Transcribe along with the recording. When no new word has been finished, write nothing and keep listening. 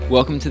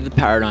Welcome to The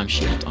Paradigm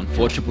Shift on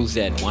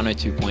 4ZZZ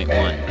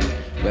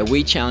 102.1, where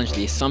we challenge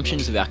the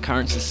assumptions of our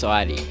current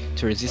society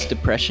to resist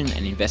depression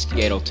and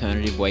investigate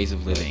alternative ways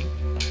of living,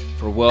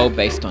 for a world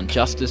based on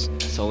justice,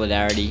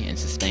 solidarity and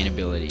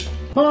sustainability.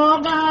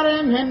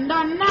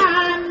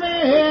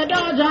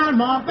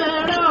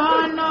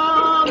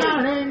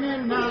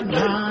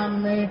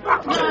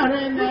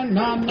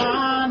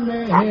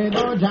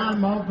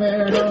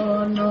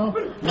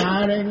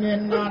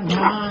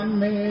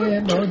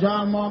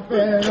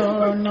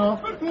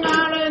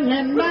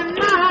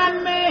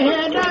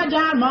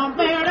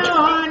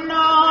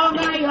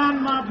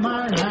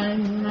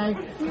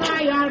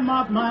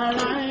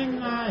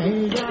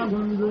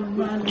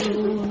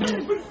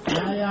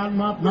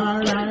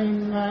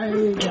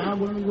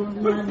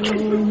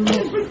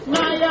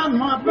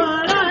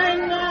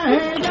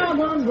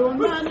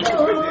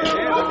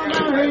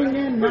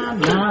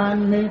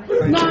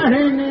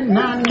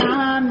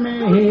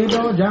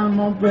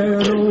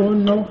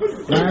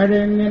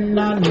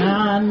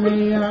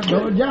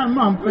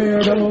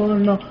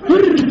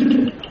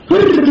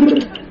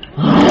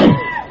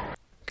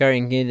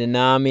 Going into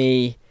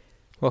Nami,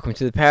 welcome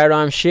to the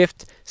Paradigm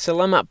Shift.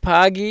 Selamat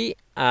pagi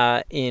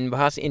in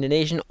Bahasa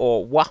Indonesian,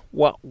 or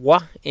wah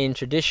in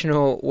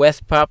traditional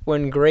West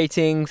Papuan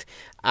greetings.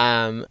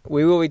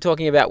 We will be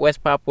talking about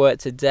West Papua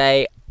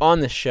today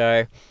on the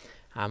show.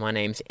 My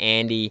name's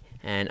Andy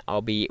and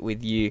I'll be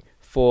with you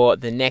for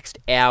the next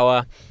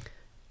hour.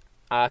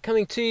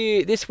 Coming to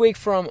you this week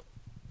from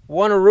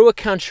Wonnarua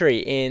country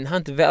in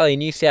Hunter Valley,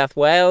 New South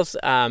Wales.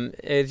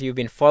 As you've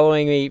been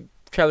following me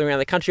travelling around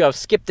the country, I've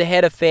skipped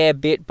ahead a fair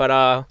bit, but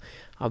I'll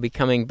be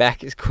coming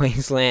back as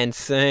Queensland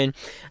soon.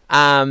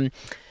 And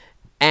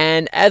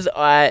as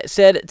I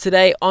said,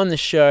 today on the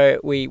show,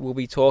 we will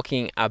be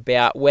talking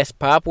about West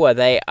Papua.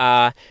 They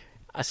are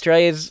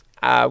Australia's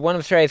one of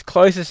Australia's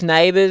closest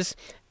neighbours,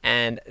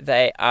 and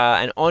they are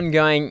an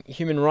ongoing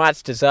human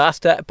rights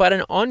disaster, but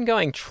an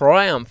ongoing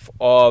triumph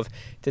of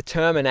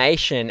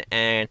determination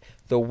and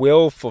the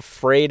will for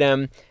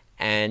freedom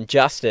and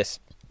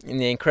justice, in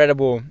the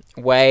incredible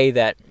way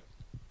that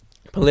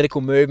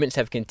political movements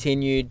have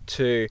continued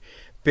to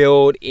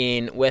build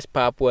in West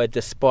Papua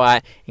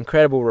despite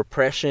incredible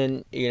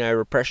repression,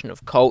 repression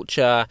of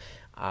culture,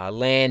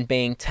 land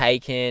being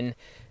taken,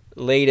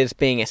 leaders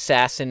being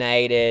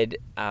assassinated,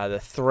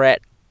 the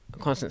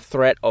constant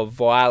threat of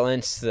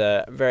violence,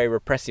 the very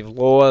repressive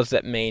laws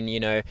that mean,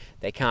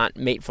 they can't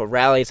meet for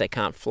rallies, they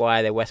can't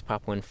fly their West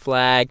Papuan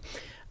flag.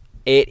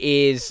 It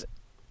is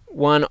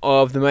one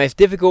of the most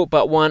difficult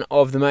but one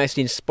of the most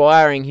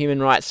inspiring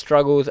human rights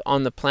struggles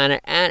on the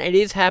planet, and it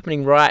is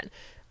happening right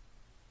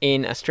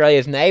in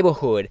Australia's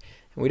neighbourhood.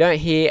 We don't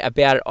hear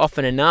about it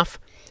often enough,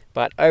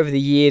 but over the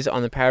years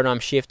on the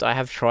Paradigm Shift I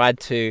have tried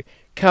to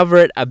cover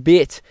it a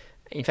bit.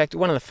 In fact,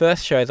 one of the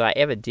first shows I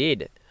ever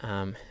did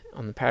on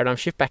the Paradigm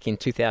Shift back in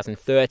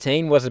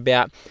 2013 was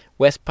about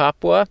West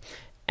Papua,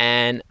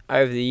 and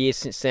over the years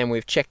since then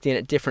we've checked in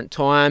at different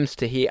times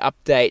to hear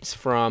updates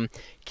from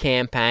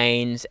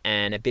campaigns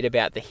and a bit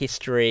about the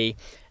history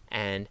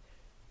and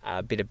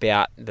a bit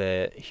about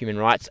the human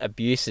rights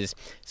abuses.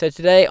 So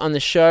today on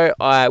the show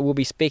I will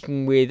be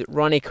speaking with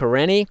Ronnie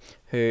Karenni,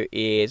 who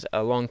is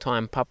a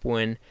long-time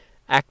Papuan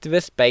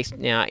activist based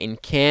now in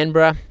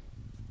Canberra,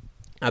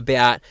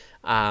 about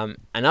an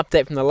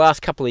update from the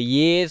last couple of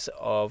years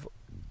of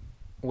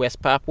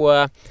West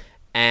Papua.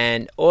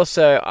 And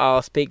also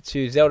I'll speak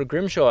to Zelda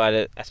Grimshaw,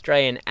 an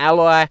Australian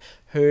ally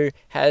who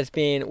has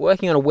been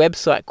working on a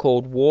website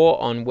called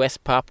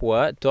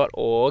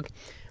waronwestpapua.org,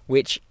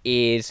 which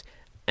is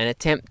an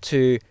attempt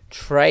to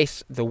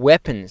trace the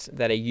weapons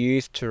that are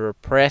used to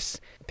repress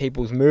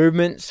people's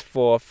movements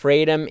for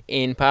freedom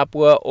in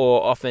Papua,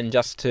 or often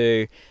just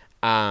to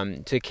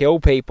kill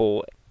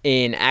people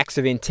in acts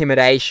of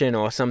intimidation,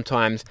 or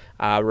sometimes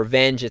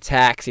revenge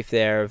attacks if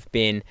there have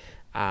been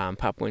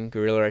Papuan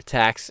guerrilla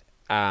attacks.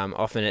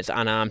 Often it's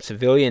unarmed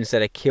civilians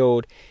that are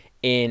killed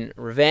in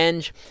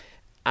revenge.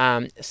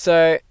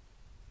 So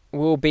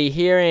we'll be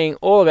hearing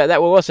all about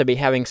that. We'll also be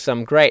having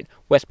some great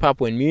West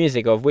Papuan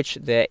music, of which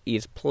there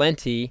is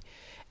plenty.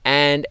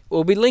 And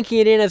we'll be linking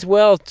it in as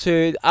well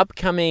to the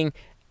upcoming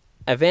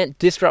event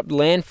Disrupt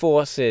Land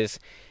Forces.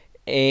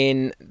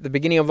 In the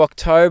beginning of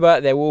October,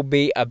 there will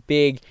be a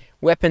big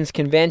weapons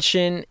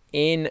convention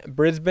in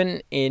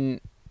Brisbane, in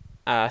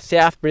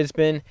South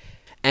Brisbane.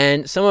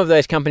 And some of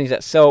those companies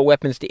that sell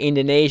weapons to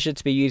Indonesia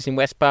to be used in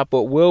West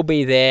Papua will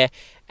be there.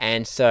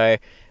 And so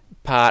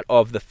part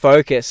of the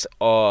focus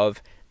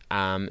of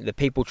the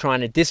people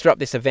trying to disrupt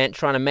this event,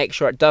 trying to make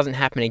sure it doesn't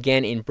happen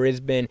again in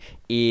Brisbane,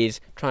 is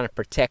trying to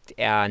protect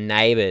our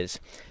neighbours.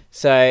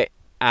 So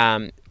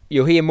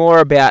you'll hear more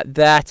about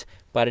that,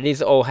 but it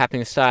is all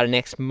happening at the start of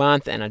next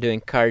month, and I do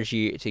encourage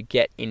you to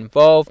get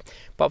involved.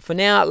 But for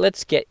now,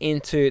 let's get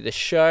into the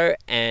show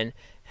and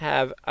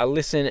have a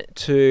listen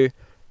to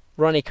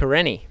Ronnie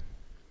Karenni.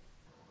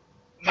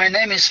 My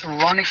name is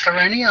Ronnie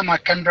Karenni. I'm a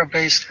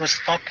Canberra-based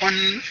West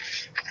Papuan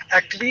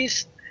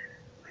activist.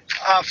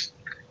 I've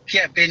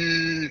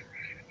been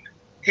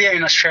here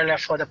in Australia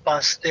for the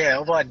past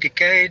over a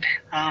decade.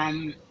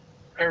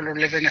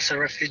 living as a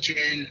refugee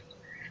in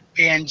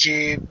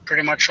PNG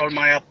pretty much all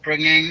my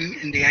upbringing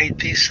in the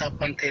 80s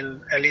up until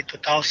early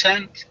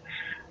 2000s.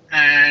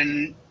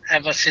 And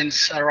ever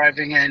since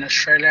arriving in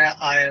Australia,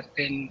 I have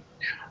been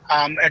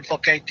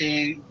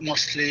advocating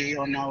mostly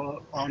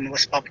on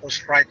West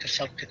Papua's right to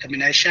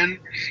self-determination.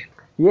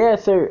 Yeah,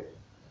 so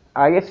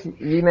I guess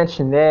you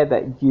mentioned there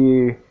that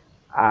you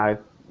are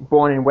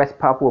born in West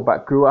Papua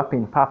but grew up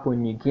in Papua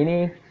New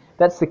Guinea.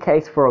 That's the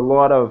case for a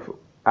lot of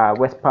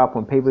West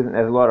Papuan people.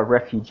 There's a lot of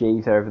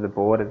refugees over the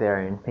border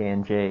there in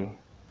PNG.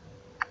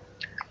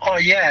 Oh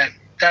yeah,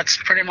 that's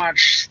pretty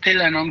much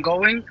still an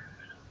ongoing.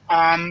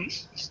 Um,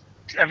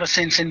 Ever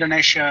since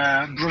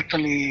Indonesia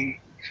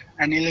brutally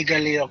and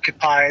illegally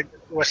occupied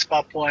West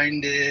Papua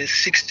in the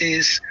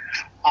 60s,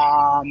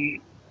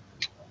 um,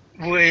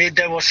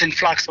 there was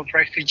influx of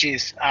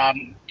refugees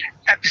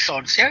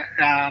episodes,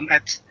 yeah,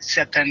 at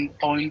certain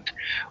point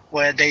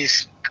where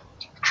there's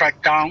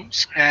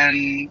crackdowns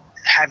and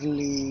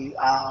heavily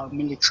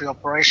military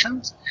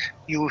operations.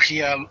 You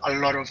hear a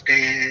lot of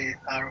the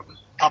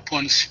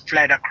Papuans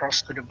fled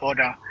across to the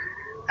border.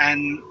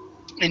 And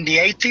in the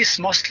 80s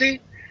mostly,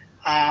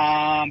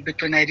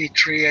 between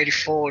 83,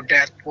 84,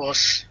 that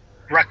was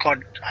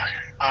record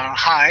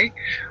high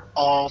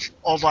of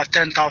over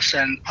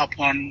 10,000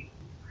 Papuan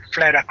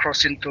fled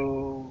across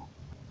into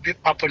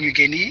Papua New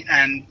Guinea,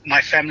 and my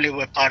family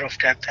were part of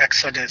that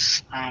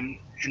exodus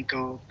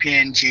into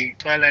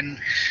PNG. Well, and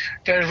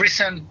the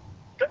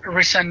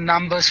recent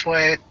numbers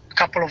were a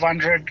couple of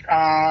hundred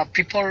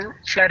people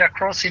fled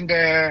across in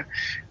the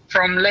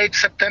from late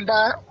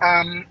September,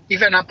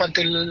 even up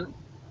until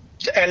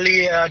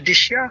early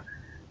this year.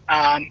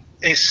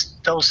 Is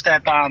those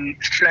that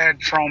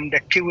fled from the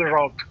Kiwi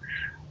Rock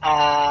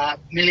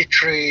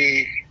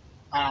military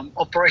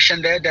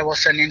operation there. There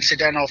was an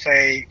incident of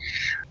a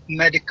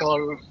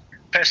medical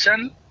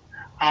person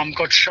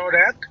got shot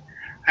at,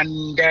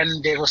 and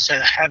then there was a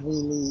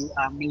heavily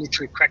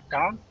military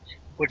crackdown,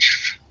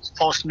 which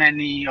forced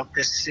many of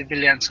the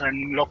civilians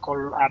and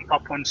local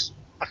Papuans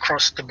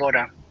across the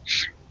border.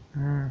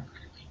 Mm.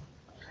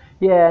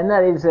 Yeah, and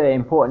that is an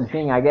important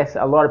thing. I guess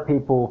a lot of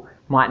people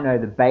might know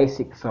the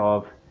basics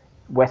of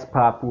West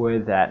Papua,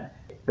 that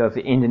there was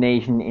the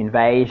Indonesian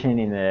invasion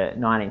in the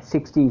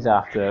 1960s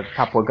after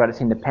Papua got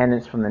its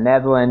independence from the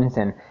Netherlands,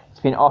 and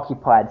it's been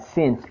occupied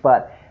since.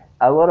 But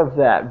a lot of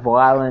that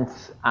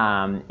violence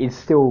is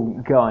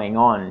still going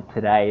on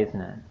today,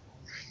 isn't it?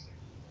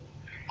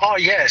 Oh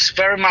yes,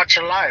 very much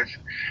alive,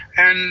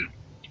 and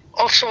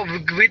also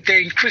with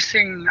the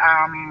increasing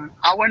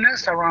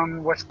awareness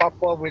around West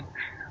Papua, with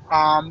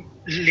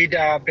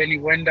leader Benny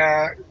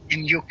Wenda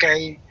in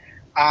UK,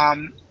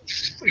 um,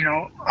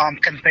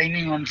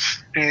 campaigning on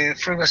the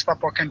Free West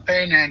Papua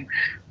campaign, and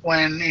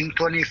when in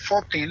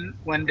 2014,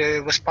 when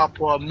the West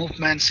Papua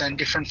movements and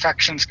different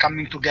factions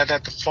coming together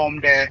to form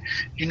the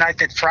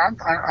United Front,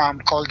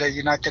 called the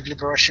United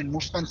Liberation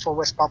Movement for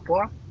West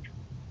Papua,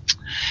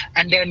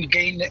 and then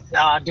gained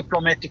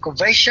diplomatic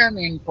ovation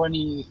in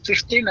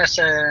 2015 as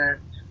a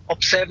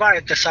observer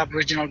at the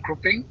sub-regional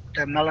grouping,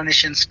 the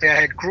Melanesian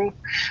Spearhead Group,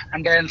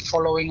 and then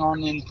following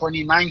on in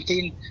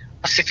 2019,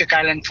 Pacific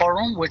Island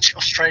Forum, which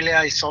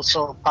Australia is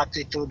also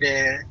party to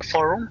the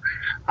forum,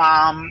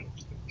 um,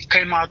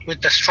 came out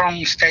with a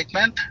strong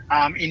statement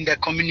in the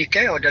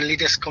communique, or the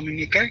leaders'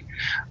 communique,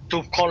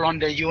 to call on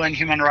the UN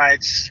Human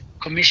Rights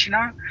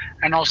Commissioner,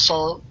 and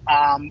also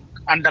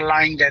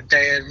underlying that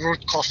the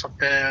root cause of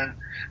the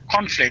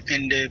conflict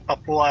in the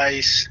Papua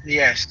is,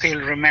 still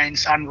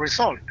remains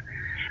unresolved.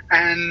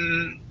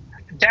 And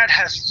that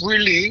has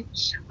really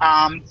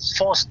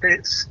forced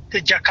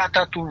the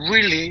Jakarta to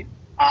really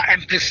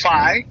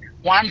amplify,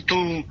 one,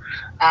 to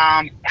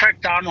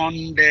crack down on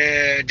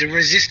the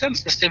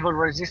resistance, the civil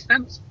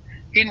resistance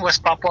in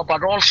West Papua,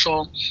 but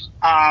also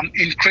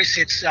increase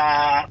its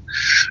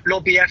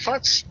lobby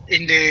efforts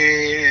in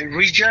the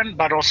region,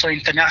 but also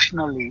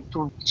internationally,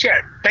 to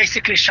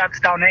basically shut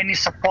down any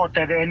support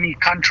that any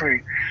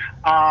country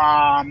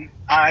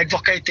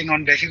advocating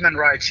on the human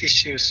rights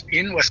issues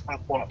in West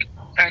Papua.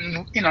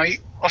 And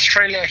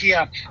Australia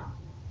here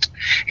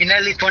in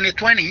early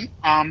 2020,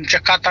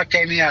 Jakarta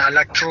came here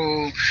like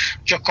through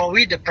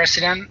Jokowi, the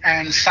president,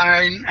 and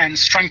signed and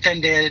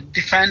strengthened the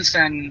defense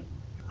and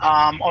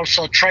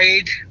also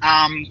trade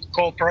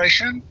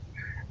cooperation,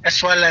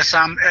 as well as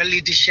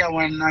early this year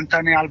when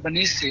Anthony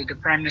Albanese, the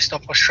Prime Minister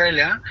of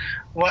Australia,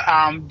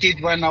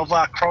 went over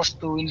across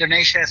to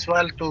Indonesia as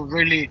well to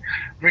really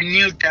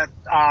renew that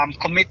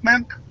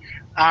commitment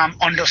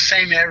on those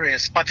same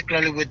areas,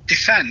 particularly with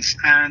defense.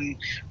 And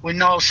we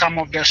know some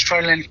of the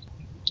Australian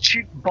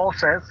chief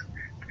bosses,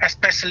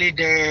 especially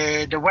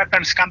the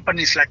weapons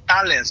companies like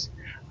Thales,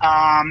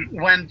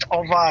 went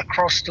over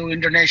across to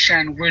Indonesia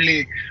and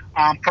really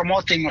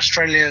promoting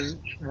Australia's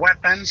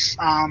weapons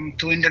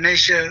to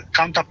Indonesia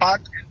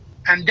counterpart.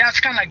 And that's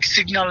kind of like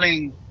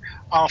signaling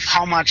of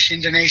how much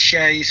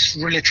Indonesia is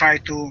really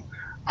trying to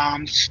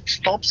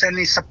stop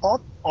any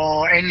support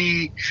or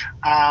any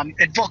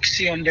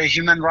advocacy on the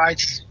human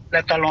rights,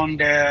 let alone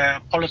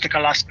the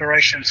political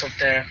aspirations of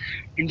the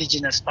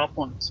indigenous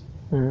Papuans.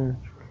 Mm.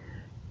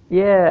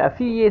 Yeah, a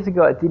few years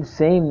ago it did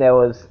seem there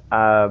was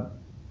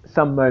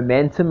some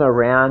momentum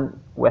around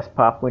West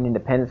Papuan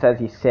independence, as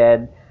you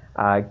said,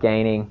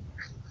 gaining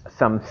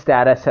some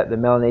status at the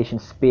Melanesian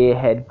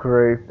Spearhead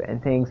Group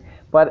and things.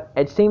 But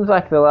it seems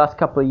like the last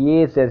couple of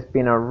years there's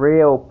been a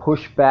real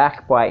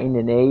pushback by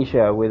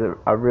Indonesia with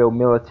a real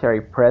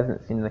military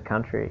presence in the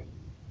country.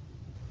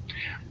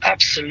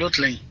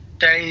 Absolutely.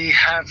 They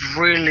have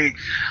really,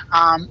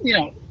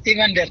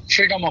 even the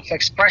freedom of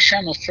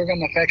expression or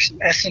freedom of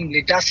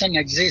assembly doesn't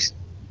exist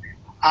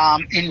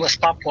in West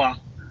Papua.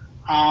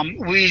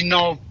 We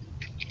know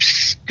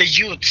the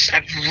youths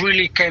have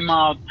really came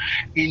out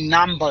in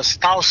numbers,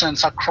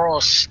 thousands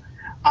across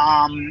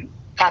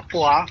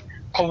Papua,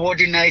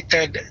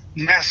 coordinated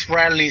mass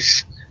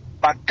rallies.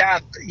 But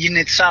that in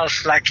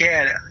itself, like,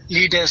 yeah,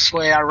 leaders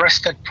were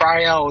arrested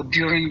prior or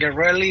during the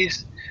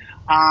rallies,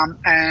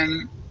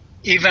 and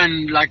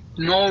even like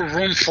no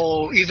room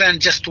for even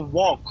just to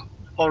walk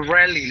or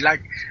rally.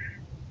 Like,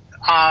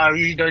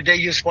 they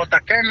use water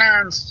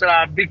cannons,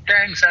 big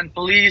tanks, and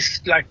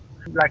police, like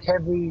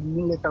heavy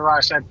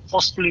militarized and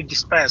forcefully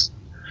dispersed.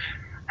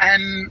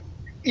 And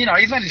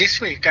even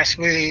this week, as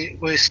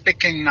we're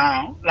speaking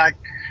now, like,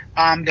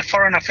 the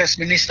Foreign Affairs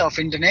Minister of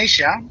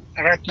Indonesia,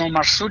 Retno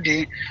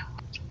Marsudi,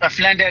 have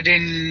landed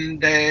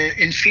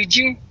in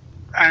Fiji,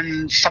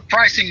 and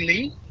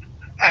surprisingly,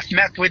 I've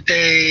met with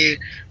the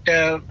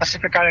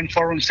Pacific Island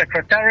Forum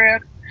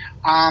Secretariat,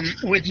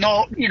 with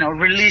no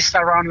release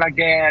around like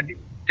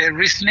the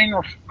reasoning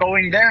of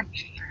going there,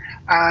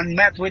 and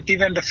met with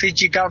even the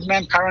Fiji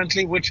government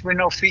currently, which we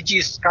know Fiji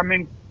is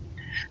coming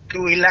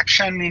to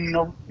election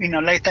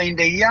in later in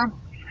the year,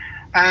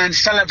 and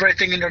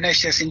celebrating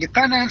Indonesia's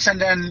independence.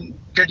 And then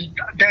the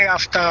day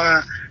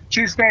after,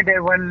 Tuesday, they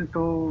went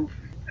to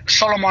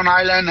Solomon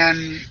Island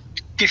and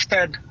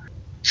gifted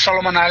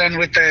Solomon Island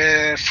with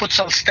a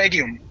futsal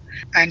stadium.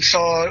 And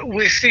so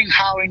we're seeing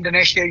how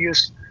Indonesia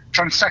used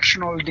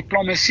transactional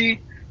diplomacy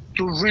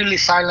to really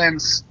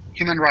silence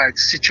human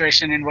rights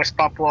situation in West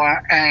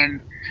Papua,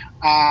 and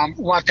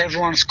what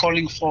everyone's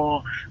calling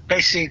for,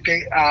 basic,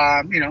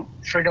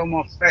 freedom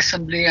of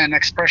assembly and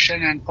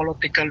expression and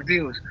political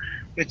views,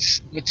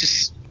 which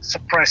is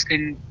suppressed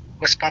in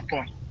West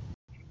Papua.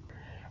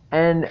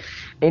 And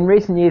in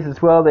recent years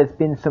as well, there's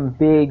been some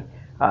big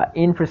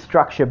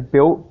infrastructure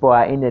built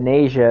by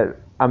Indonesia.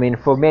 I mean,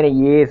 for many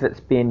years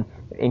it's been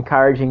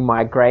encouraging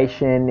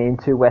migration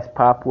into West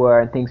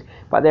Papua and things,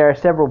 but there are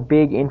several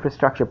big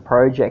infrastructure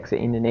projects that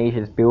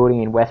Indonesia is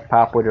building in West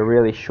Papua to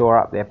really shore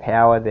up their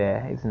power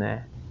there, isn't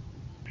there?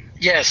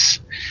 Yes,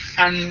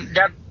 and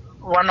that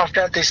one of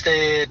that is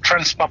the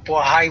Trans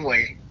Papua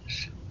Highway.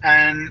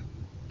 And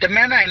the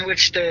manner in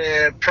which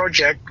the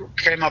project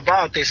came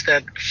about is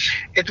that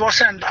it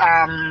wasn't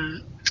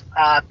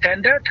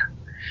tendered.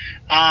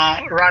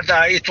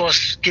 Rather, it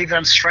was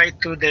given straight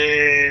to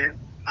the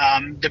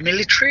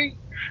military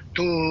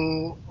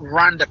to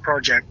run the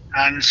project,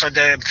 and so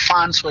the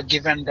funds were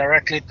given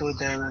directly to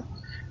the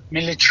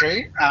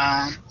military,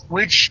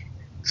 which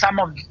some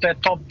of the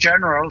top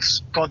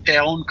generals got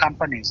their own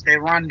companies. They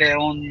run their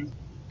own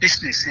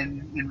business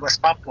in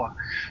West Papua,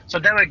 so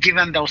they were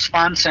given those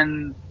funds,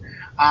 and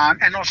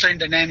also in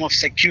the name of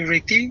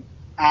security,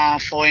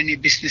 for any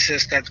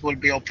businesses that will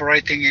be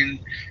operating in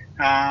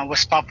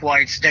West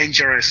Papua. It's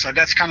dangerous. So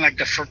that's kind of like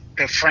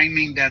the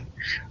framing that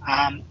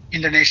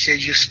Indonesia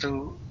used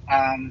to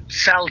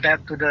sell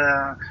that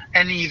to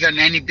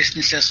any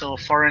businesses or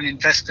foreign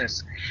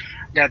investors.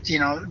 That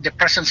the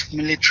presence of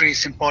military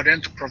is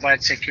important to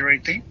provide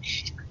security,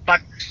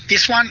 but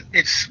this one,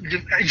 it's the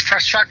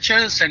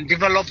infrastructures and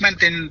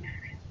development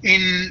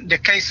in the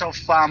case of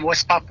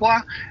West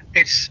Papua,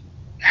 it's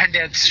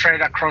handed straight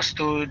across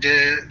to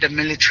the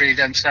military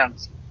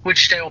themselves,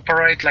 which they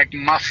operate like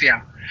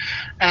mafia.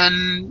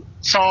 And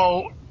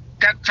so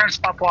that Trans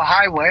Papua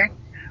Highway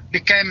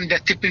became the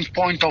tipping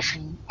point of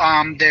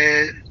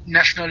the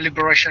National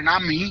Liberation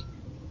Army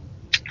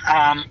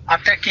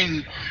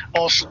attacking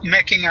or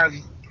making a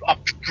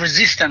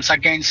resistance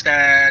against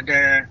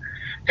the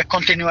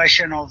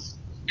continuation of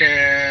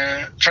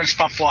the Trans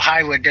Papua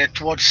Highway there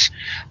towards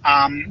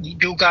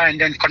Duga, and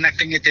then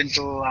connecting it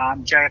into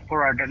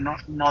Jayapura, the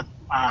north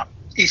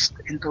east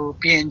into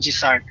PNG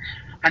side.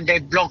 And they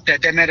blocked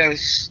that. They made a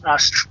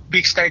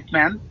big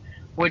statement,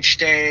 which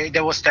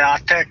there was the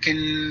attack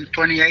in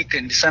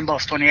 2018, December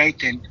of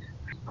 2018.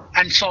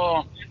 And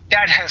so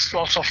that has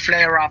also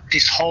flared up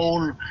this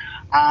whole,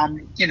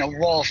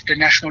 war of the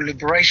national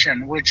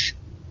liberation, which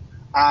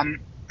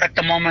at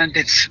the moment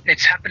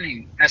it's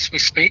happening as we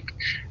speak,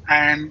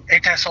 and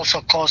it has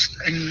also caused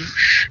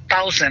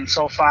thousands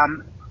of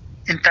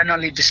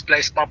internally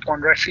displaced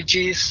Papuan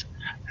refugees,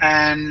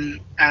 and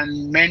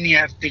many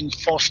have been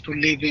forced to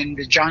live in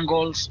the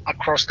jungles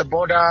across the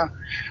border,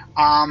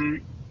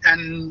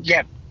 and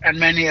yeah, and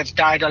many have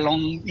died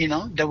along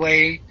the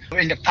way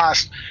in the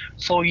past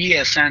 4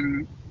 years,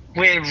 and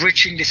we're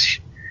reaching this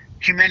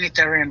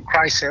humanitarian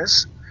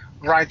crisis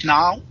right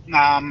now,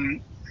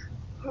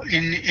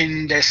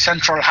 in the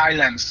central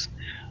highlands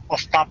of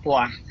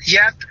Papua.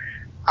 Yet,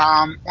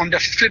 on the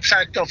flip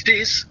side of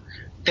this,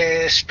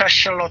 the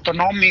special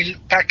autonomy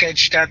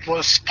package that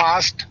was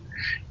passed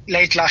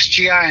late last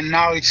year, and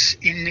now it's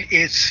in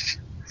its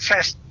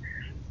first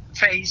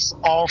phase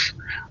of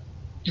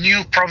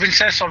new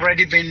provinces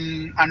already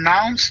been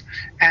announced,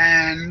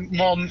 and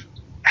more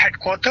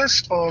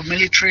headquarters for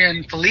military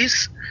and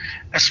police,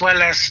 as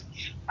well as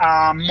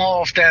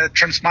more of the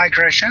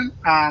transmigration,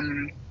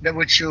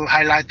 which you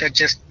highlighted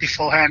just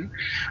beforehand,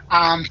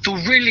 to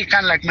really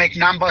kind of like make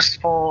numbers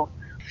for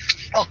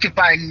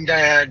occupying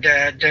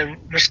the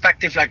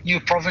respective like new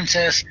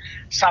provinces,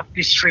 sub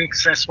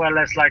districts, as well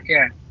as like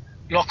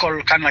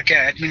local kind of like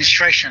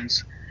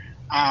administrations.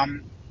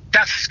 Um,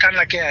 that's kind of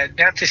like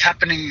that is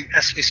happening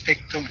as we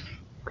speak too.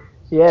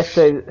 Yeah,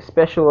 so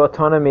special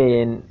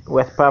autonomy in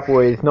West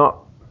Papua is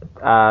not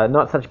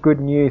such good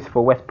news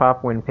for West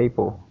Papuan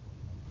people.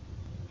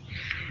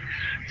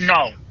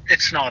 No,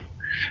 it's not.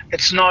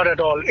 It's not at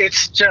all.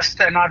 It's just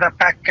another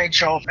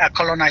package of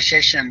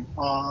colonization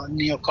or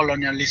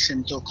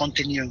neo-colonialism to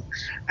continue.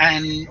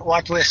 And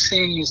what we're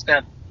seeing is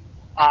that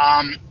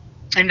um,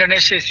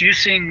 Indonesia is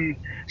using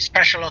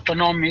special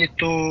autonomy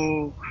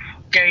to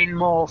gain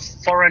more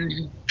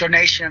foreign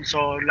donations,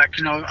 or like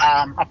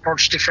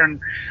approach different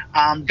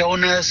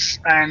donors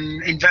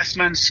and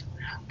investments.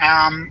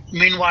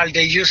 Meanwhile,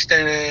 they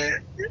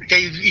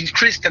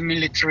increased the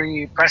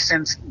military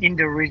presence in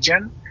the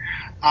region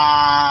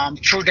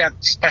through that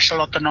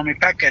special autonomy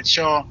package.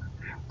 So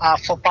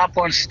for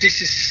Papuans,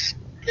 this is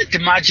the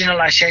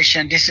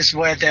marginalization. This is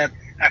where the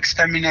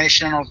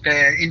extermination of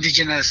the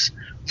indigenous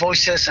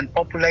voices and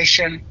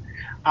population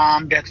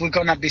that we're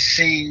gonna be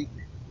seeing.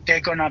 They're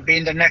gonna be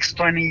in the next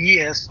 20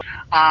 years.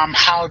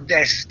 How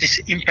there's this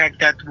impact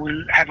that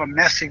will have a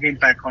massive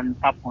impact on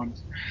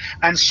Papuans,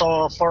 and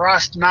so for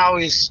us now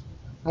is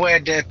where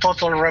the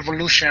total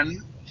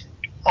revolution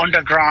on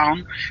the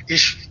ground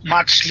is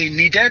muchly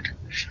needed,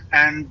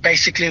 and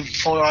basically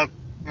for a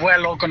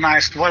well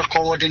organized, well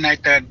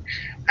coordinated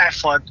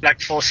effort, like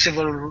for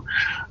civil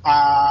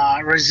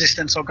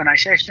resistance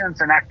organizations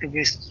and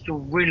activists to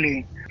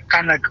really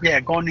kind of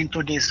going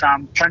into this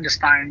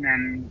clandestine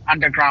and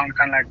underground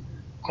kind of like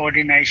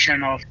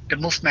coordination of the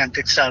movement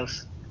itself.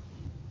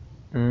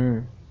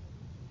 Mm.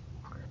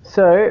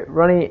 So,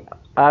 Ronnie,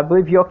 I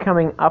believe you're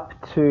coming up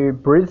to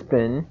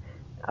Brisbane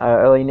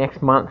early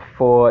next month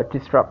for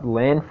Disrupt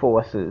Land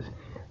Forces.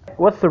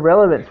 What's the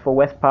relevance for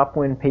West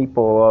Papuan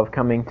people of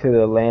coming to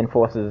the Land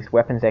Forces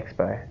Weapons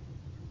Expo?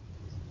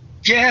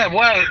 Yeah,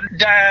 well,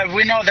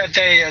 we know that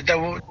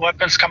the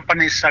weapons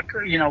companies,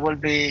 will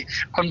be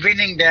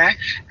convening there,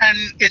 and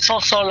it's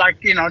also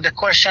like the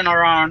question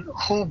around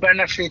who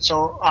benefits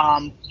or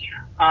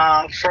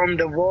from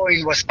the war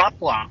in West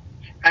Papua,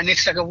 and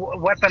it's like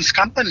weapons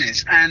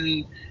companies,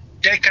 and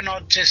they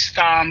cannot just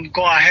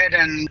go ahead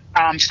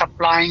and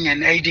supplying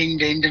and aiding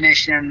the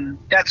Indonesian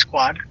death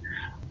squad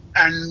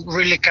and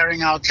really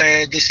carrying out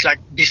this like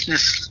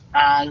business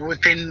with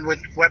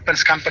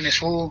weapons companies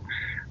who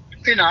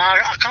are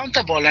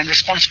accountable and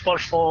responsible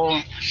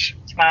for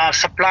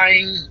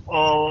supplying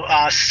or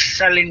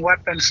selling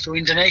weapons to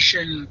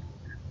Indonesian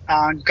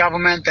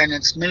government and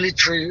its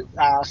military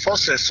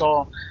forces.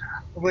 So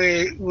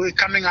we're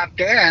coming up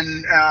there,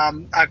 and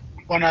I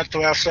wanted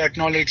to also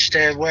acknowledge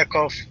the work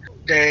of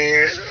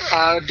the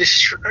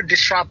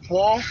Disrupt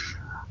War,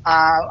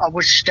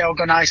 which the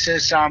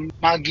organizers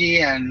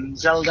Maggie and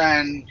Zelda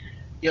and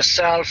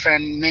yourself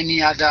and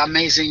many other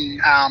amazing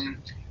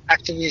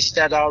activists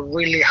that are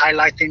really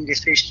highlighting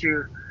this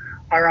issue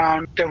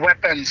around the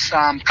weapons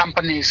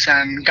companies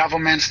and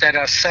governments that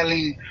are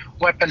selling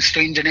weapons to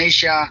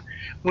Indonesia,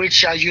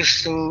 which are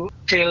used to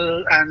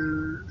kill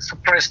and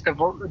suppress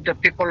the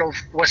people of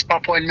West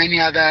Papua and many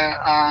other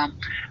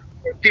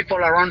people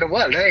around the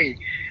world. Hey,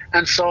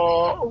 and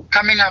so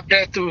coming up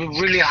there to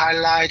really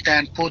highlight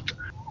and put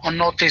on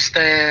notice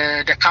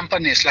the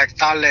companies like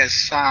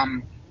Thales,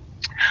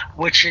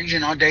 which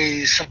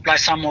they supply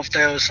some of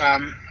those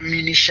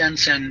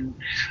munitions and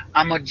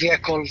armored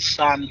vehicles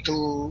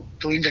to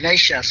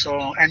Indonesia.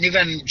 So, and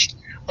even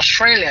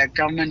Australia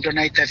government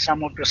donated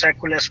some of those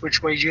Hercules,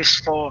 which were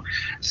used for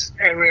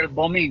aerial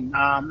bombing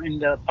in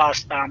the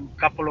past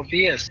couple of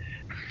years.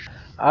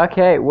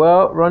 Okay,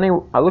 well, Ronnie,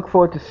 I look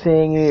forward to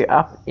seeing you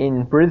up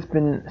in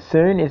Brisbane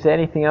soon. Is there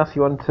anything else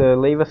you want to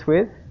leave us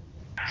with?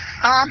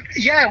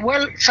 Yeah,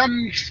 well,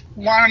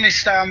 one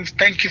is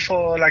thank you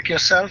for like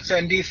yourself,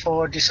 Andy,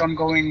 for this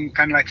ongoing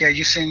kind of like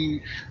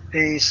using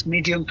this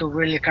medium to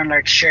really kind of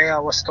like share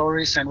our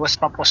stories and West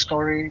Papua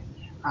story.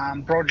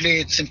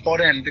 Broadly, it's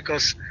important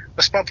because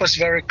West Papua is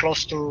very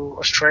close to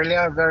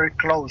Australia, very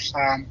close.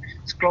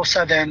 It's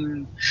closer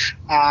than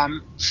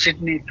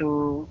Sydney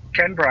to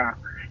Canberra,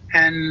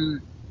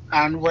 and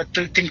what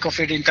to think of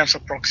it in terms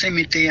of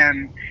proximity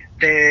and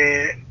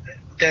the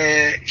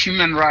the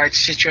human rights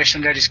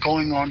situation that is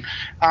going on.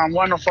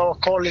 One of our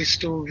calls is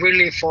to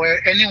really for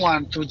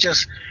anyone to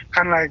just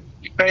kind of like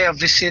pay a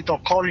visit or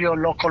call your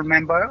local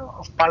member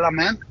of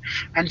parliament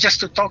and just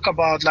to talk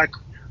about like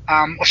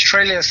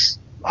Australia's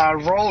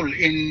role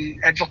in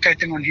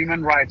advocating on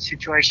human rights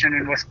situation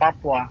in West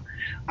Papua.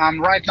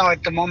 Right now,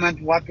 at the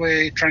moment, what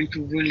we're trying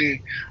to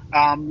really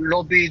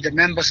lobby the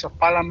members of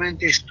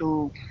parliament is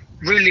to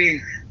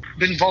really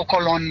be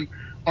vocal on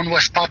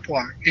West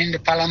Papua in the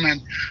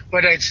parliament,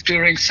 whether it's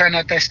during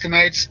Senate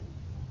estimates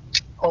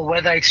or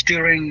whether it's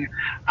during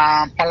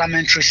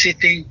parliamentary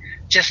sitting,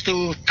 just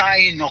to tie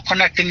in or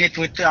connecting it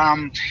with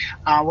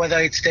whether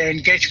it's the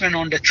engagement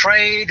on the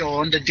trade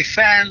or on the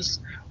defense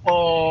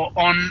or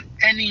on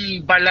any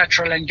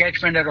bilateral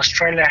engagement that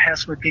Australia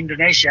has with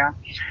Indonesia,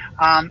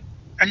 and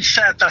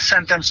set a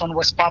sentence on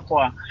West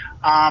Papua,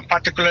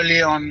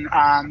 particularly on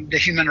the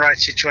human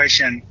rights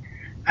situation.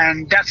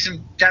 And that's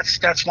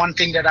one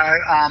thing that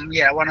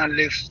I want to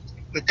leave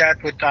with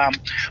that with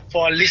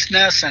for our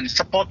listeners and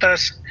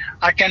supporters.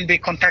 I can be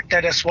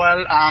contacted as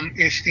well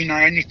if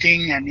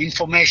anything and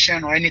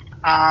information or any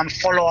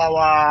follow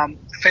our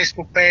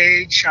Facebook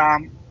page,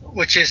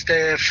 which is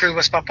the Free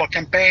West Papua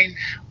Campaign,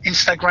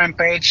 Instagram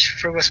page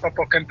Free West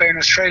Papua Campaign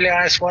Australia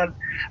as well,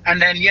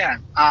 and then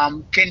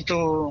keen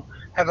to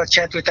have a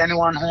chat with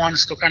anyone who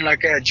wants to kind of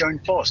like join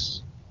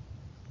force.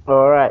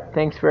 All right,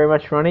 thanks very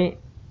much, Ronnie.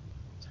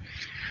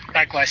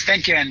 Likewise,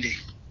 thank you, Andy.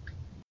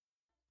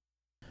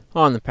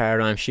 On the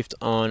Paradigm Shift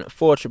on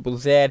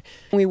 4ZZZ.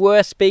 We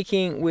were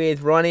speaking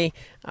with Ronnie,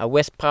 a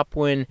West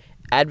Papuan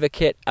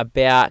advocate,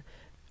 about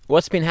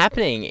what's been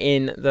happening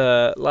in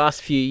the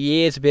last few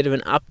years, a bit of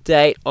an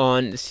update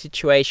on the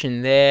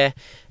situation there.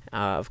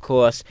 Of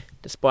course,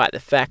 despite the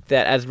fact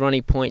that, as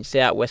Ronnie points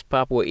out, West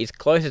Papua is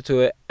closer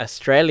to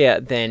Australia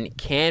than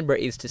Canberra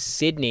is to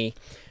Sydney,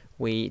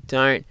 we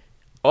don't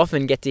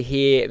often get to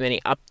hear many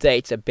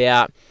updates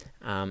about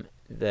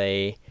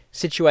the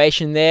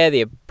situation there,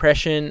 the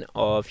oppression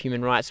of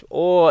human rights,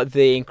 or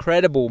the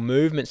incredible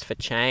movements for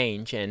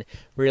change and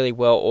really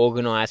well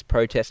organised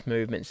protest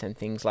movements and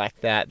things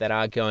like that that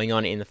are going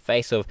on in the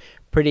face of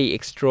pretty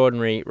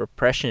extraordinary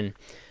repression.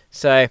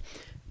 So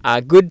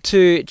good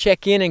to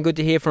check in and good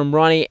to hear from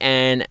Ronnie,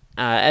 and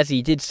as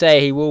he did say,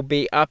 he will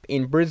be up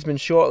in Brisbane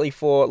shortly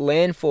for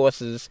Land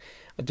Forces,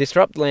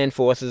 Disrupt Land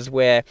Forces,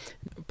 where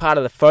part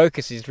of the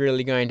focus is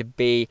really going to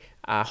be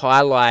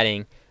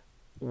highlighting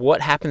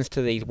what happens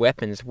to these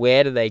weapons,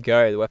 where do they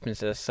go, the weapons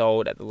that are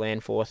sold at the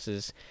Land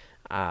Forces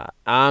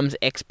Arms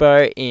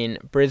Expo in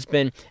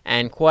Brisbane,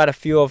 and quite a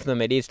few of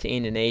them it is to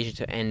Indonesia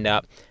to end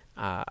up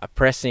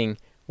oppressing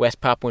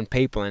West Papuan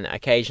people and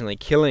occasionally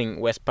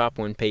killing West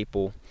Papuan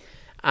people.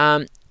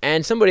 And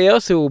somebody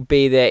else who will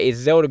be there is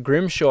Zelda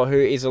Grimshaw, who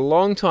is a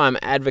long-time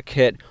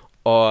advocate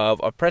of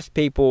oppressed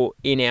people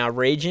in our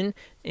region.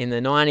 In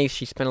the 90s,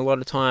 she spent a lot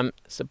of time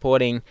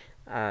supporting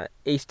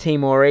East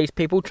Timorese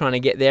people trying to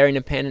get their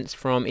independence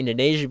from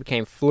Indonesia.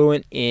 Became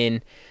fluent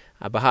in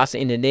Bahasa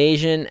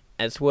Indonesian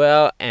as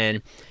well,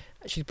 and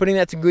she's putting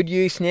that to good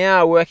use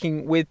now,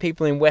 working with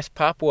people in West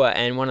Papua.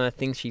 And one of the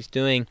things she's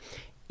doing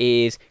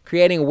is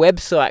creating a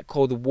website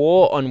called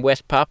War on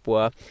West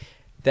Papua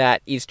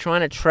that is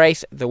trying to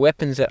trace the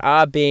weapons that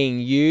are being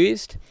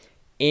used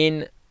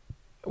in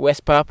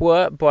West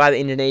Papua by the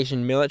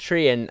Indonesian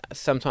military and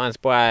sometimes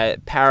by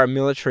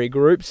paramilitary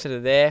groups that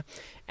are there,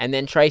 and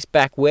then trace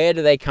back where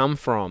do they come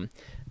from.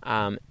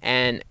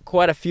 And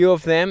quite a few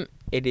of them,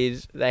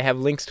 they have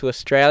links to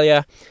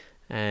Australia,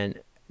 and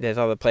there's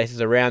other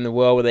places around the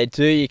world where they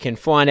do. You can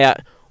find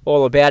out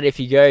all about it if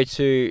you go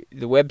to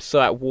the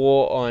website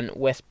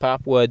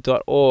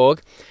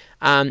waronwestpapua.org.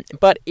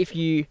 But if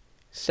you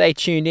stay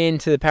tuned in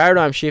to the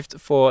Paradigm Shift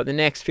for the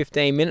next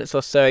 15 minutes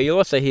or so, you'll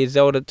also hear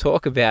Zelda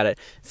talk about it.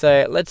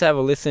 So let's have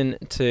a listen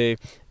to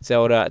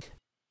Zelda.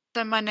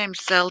 So my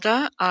name's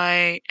Zelda.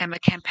 I am a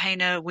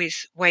campaigner with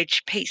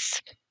Wage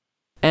Peace.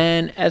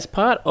 And as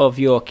part of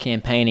your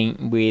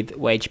campaigning with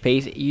Wage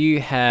Peace,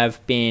 you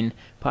have been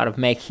part of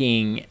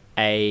making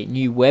a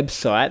new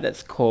website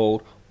that's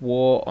called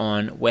War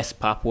on West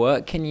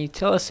Papua. Can you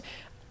tell us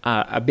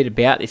a bit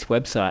about this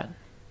website?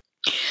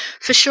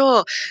 For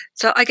sure.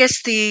 So I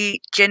guess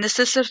the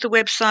genesis of the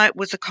website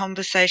was a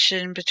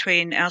conversation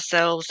between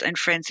ourselves and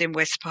friends in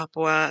West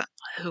Papua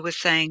who were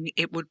saying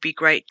it would be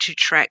great to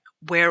track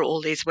where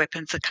all these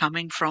weapons are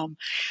coming from,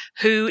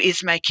 who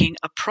is making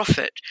a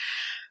profit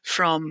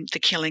from the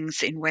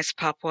killings in West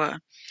Papua.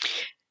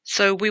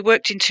 So we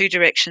worked in two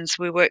directions.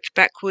 We worked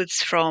backwards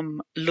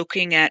from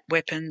looking at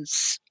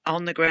weapons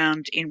on the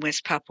ground in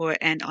West Papua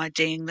and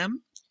IDing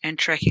them and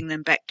tracking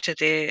them back to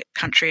their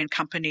country and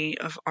company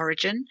of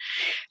origin.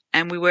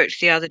 And we worked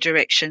the other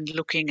direction,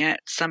 looking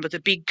at some of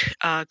the big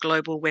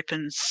global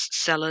weapons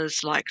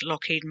sellers like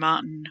Lockheed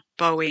Martin,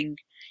 Boeing,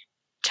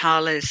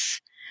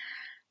 Thales,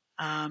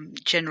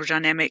 General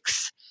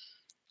Dynamics,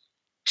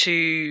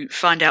 to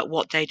find out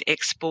what they'd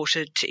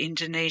exported to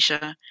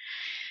Indonesia.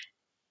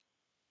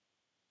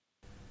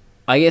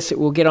 I guess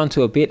we'll get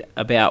onto a bit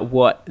about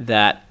what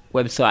that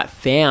website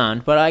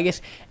found, but I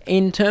guess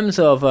in terms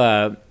of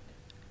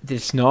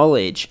this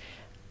knowledge,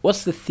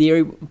 what's the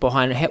theory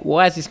behind it?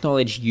 Why is this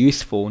knowledge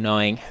useful,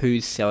 knowing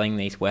who's selling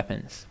these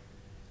weapons?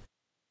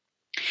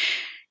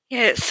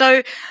 Yeah,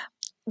 so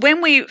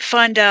when we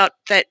find out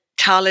that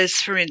Thales,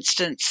 for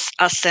instance,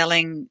 are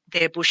selling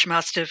their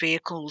Bushmaster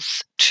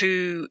vehicles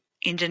to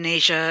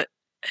Indonesia,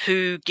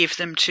 who give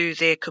them to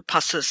their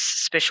Kopassus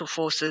special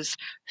forces,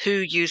 who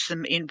use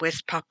them in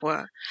West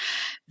Papua.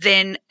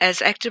 Then, as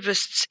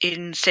activists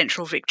in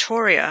central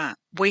Victoria,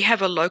 we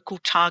have a local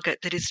target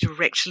that is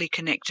directly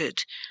connected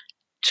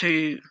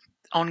to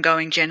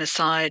ongoing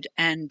genocide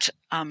and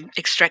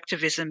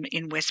extractivism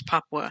in West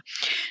Papua.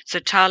 So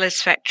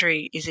Thales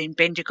factory is in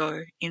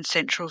Bendigo in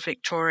central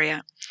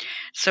Victoria.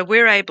 So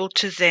we're able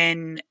to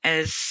then,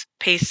 as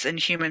peace and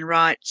human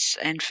rights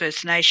and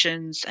First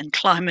Nations and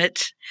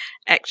climate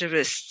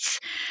activists,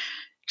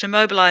 to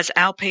mobilise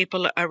our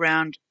people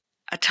around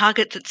a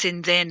target that's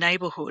in their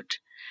neighbourhood.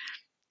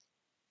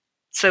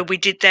 So we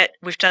did that.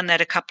 We've done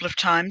that a couple of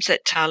times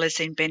at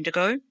Thales in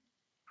Bendigo.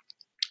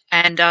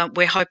 And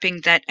we're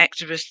hoping that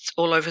activists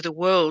all over the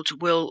world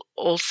will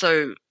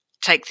also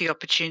take the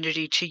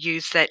opportunity to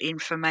use that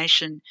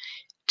information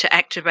to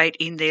activate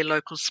in their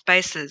local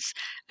spaces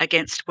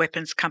against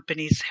weapons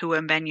companies who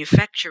are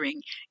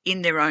manufacturing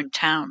in their own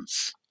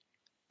towns.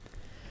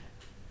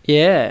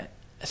 Yeah.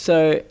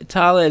 So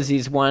Thales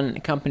is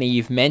one company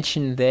you've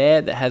mentioned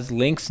there that has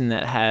links and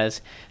that has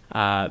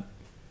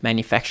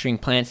manufacturing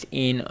plants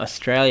in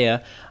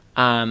Australia.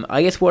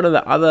 I guess what are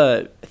the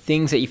other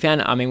things that you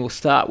found? I mean, we'll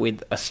start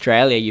with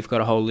Australia. You've got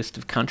a whole list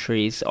of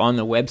countries on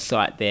the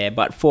website there.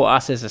 But for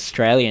us as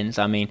Australians,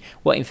 I mean,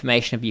 what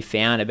information have you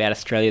found about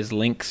Australia's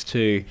links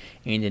to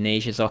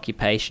Indonesia's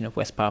occupation of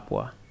West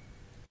Papua?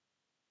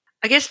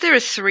 I guess there are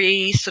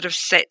three sort of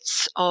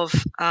sets of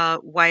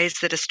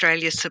ways that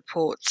Australia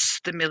supports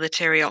the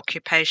military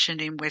occupation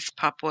in West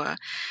Papua.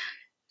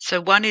 So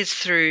one is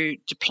through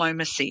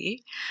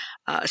diplomacy.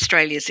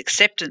 Australia's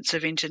acceptance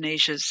of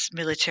Indonesia's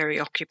military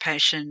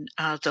occupation,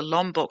 the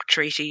Lombok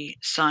Treaty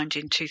signed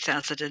in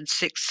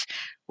 2006,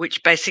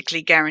 which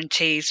basically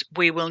guarantees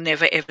we will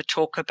never ever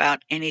talk about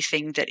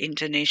anything that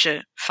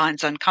Indonesia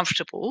finds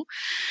uncomfortable.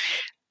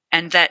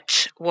 And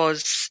that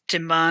was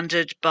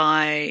demanded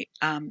by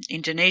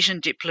Indonesian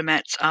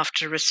diplomats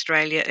after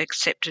Australia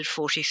accepted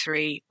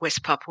 43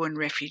 West Papuan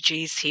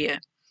refugees here.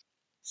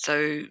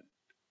 So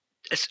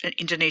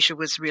Indonesia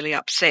was really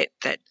upset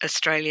that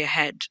Australia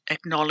had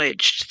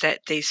acknowledged that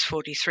these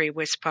 43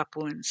 West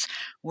Papuans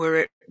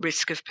were at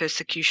risk of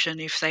persecution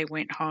if they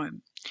went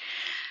home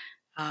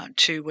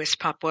to West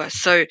Papua.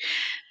 So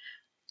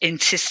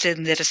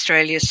insisted that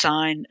Australia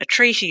sign a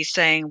treaty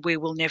saying we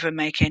will never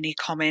make any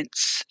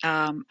comments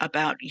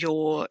about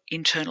your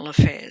internal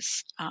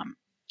affairs.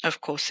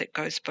 Of course, it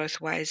goes both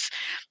ways,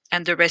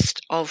 and the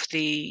rest of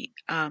the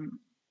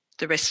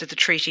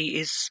treaty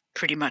is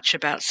pretty much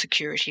about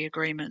security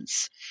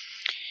agreements.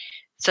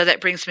 So that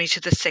brings me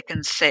to the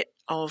second set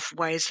of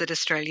ways that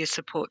Australia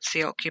supports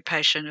the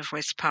occupation of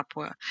West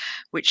Papua,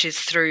 which is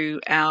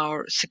through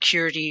our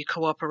security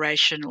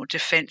cooperation or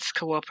defence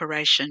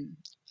cooperation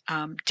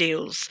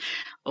deals,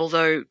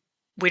 although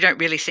we don't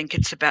really think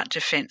it's about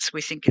defence,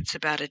 we think it's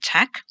about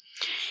attack.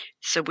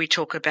 So we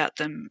talk about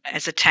them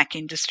as attack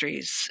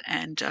industries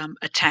and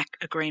attack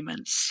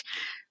agreements,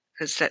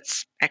 because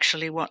that's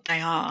actually what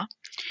they are.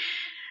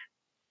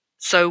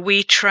 So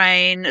we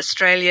train,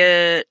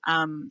 Australia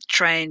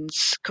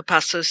trains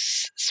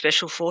Kopassus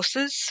Special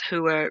Forces,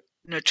 who are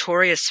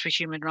notorious for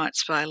human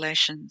rights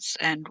violations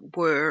and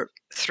were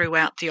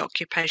throughout the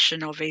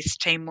occupation of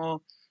East Timor,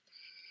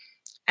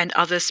 and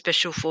other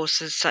special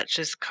forces such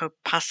as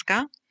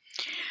Kopaska,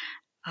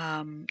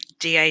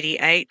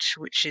 D88,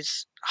 which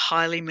is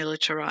highly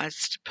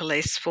militarized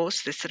police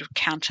force, this sort of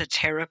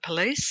counter-terror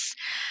police,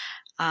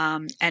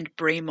 and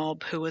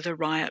BREMOB, who are the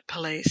riot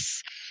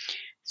police.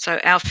 So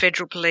our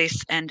federal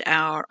police and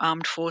our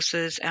armed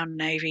forces, our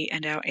Navy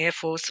and our Air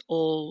Force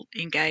all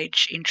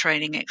engage in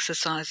training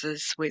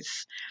exercises with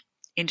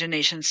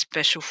Indonesian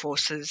special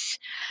forces.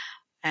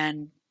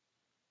 And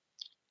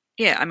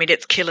yeah, I mean,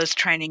 it's killers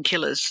training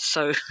killers.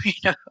 So,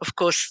 of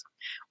course,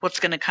 what's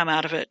going to come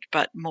out of it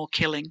but more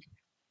killing?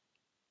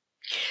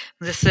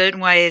 The third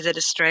way that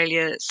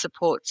Australia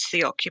supports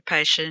the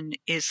occupation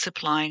is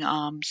supplying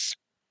arms.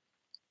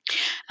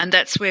 And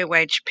that's where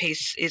Wage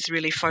Peace is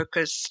really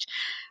focused.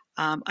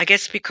 I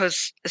guess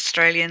because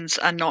Australians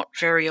are not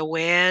very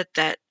aware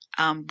that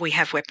we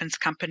have weapons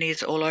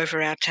companies all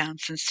over our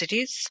towns and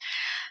cities.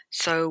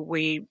 So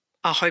we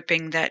are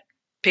hoping that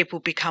people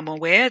become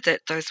aware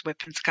that those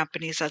weapons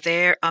companies are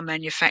there, are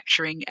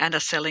manufacturing and are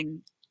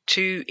selling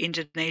to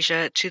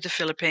Indonesia, to the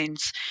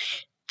Philippines,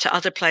 to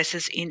other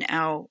places in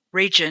our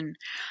region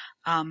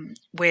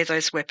where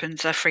those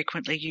weapons are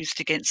frequently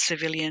used against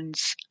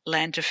civilians,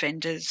 land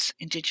defenders,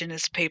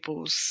 Indigenous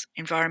peoples,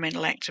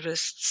 environmental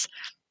activists,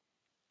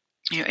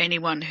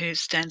 anyone who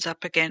stands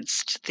up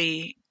against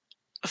the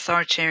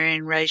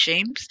authoritarian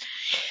regimes.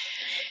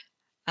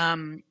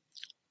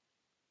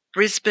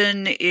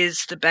 Brisbane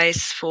is the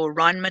base for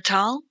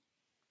Rheinmetall,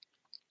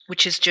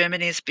 which is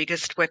Germany's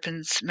biggest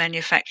weapons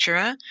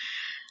manufacturer,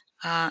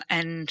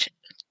 and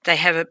they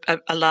have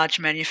a large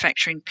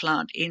manufacturing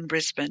plant in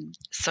Brisbane.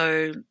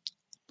 So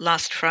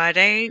last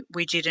Friday,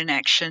 we did an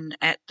action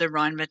at the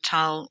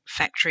Rheinmetall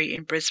factory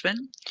in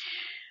Brisbane,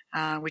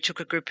 We took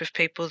a group of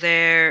people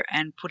there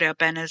and put our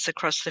banners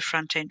across the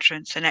front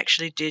entrance and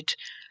actually did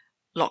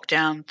lock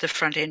down the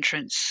front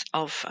entrance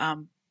of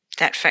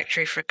that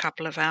factory for a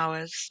couple of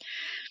hours.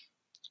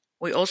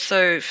 We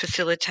also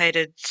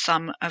facilitated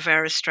some of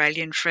our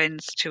Australian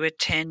friends to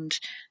attend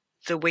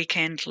the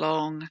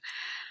weekend-long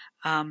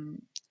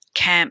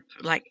camp,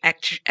 like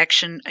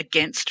action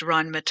against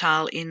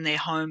Rheinmetall in their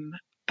home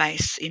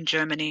base in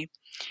Germany,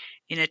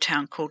 in a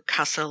town called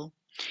Kassel.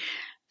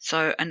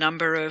 So a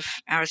number of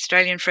our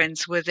Australian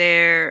friends were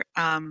there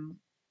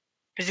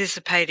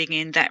participating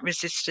in that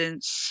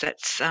resistance.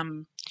 That's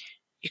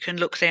you can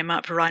look them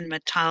up.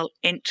 Rheinmetall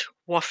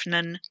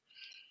Entwaffnen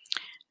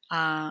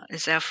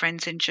is our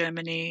friends in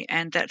Germany,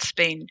 and that's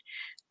been,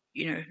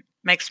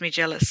 makes me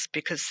jealous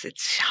because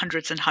it's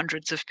hundreds and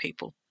hundreds of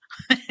people.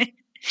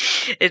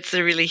 It's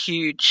a really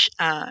huge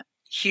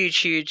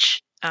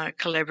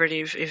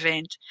collaborative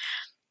event.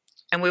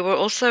 And we were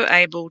also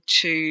able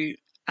to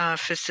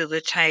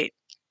facilitate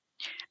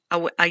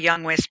a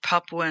young West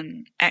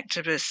Papuan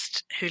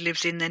activist who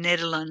lives in the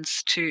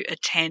Netherlands to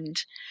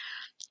attend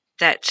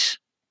that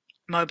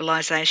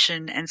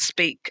mobilisation and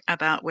speak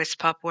about West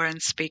Papua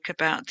and speak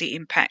about the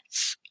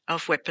impacts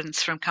of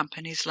weapons from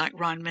companies like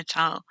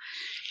Rheinmetall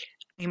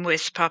in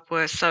West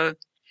Papua. So,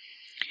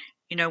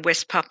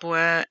 West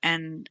Papua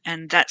and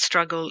that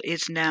struggle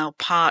is now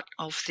part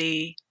of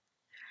the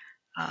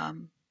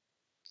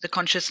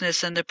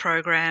consciousness and the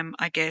program,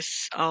 I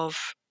guess,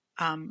 of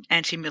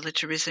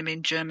anti-militarism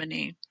in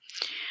Germany.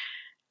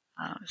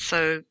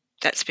 So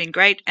that's been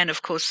great. And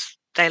of course,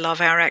 they love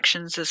our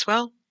actions as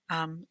well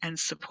and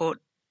support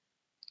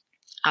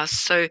us.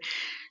 So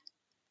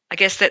I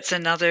guess that's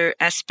another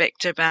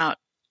aspect about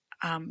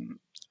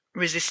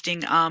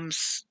resisting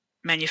arms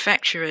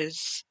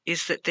manufacturers,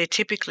 is that they're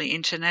typically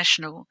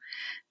international.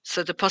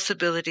 So the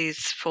possibilities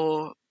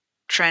for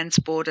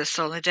trans-border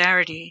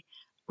solidarity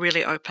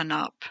really open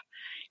up.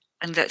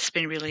 And that's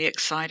been really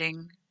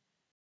exciting.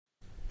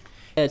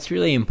 It's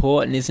really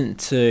important, isn't it,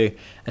 to,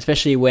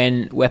 especially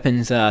when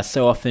weapons are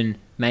so often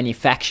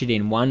manufactured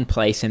in one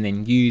place and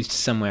then used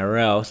somewhere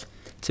else,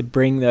 to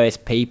bring those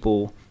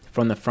people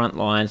from the front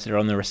lines that are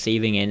on the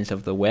receiving ends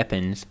of the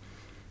weapons,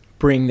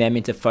 bring them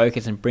into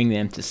focus and bring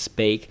them to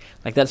speak.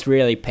 Like, that's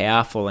really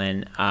powerful,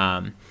 and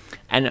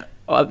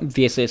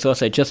obviously it's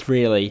also just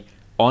really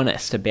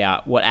honest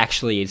about what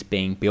actually is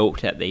being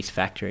built at these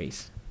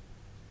factories.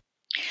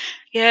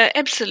 Yeah,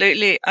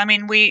 absolutely. I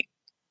mean,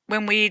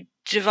 when we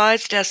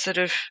devised our sort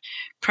of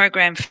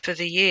program for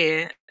the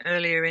year,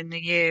 earlier in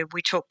the year,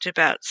 we talked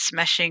about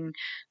smashing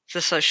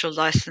the social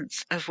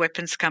license of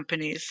weapons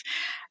companies.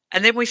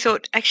 And then we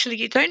thought, actually,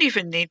 you don't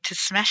even need to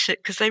smash it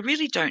because they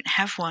really don't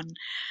have one.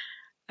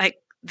 Like,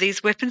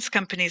 these weapons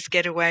companies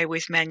get away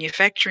with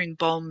manufacturing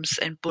bombs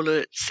and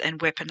bullets and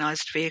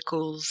weaponized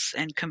vehicles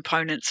and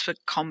components for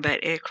combat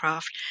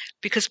aircraft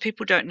because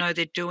people don't know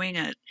they're doing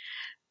it.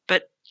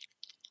 But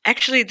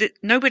actually,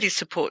 nobody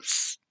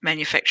supports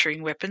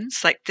manufacturing weapons.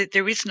 Like,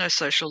 there is no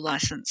social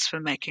license for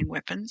making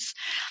weapons.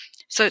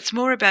 So it's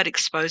more about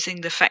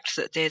exposing the fact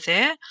that they're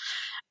there,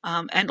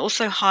 and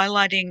also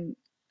highlighting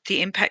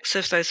the impacts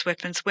of those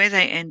weapons, where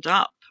they end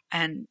up,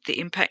 and the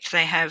impact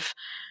they have.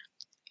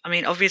 I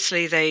mean,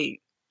 obviously,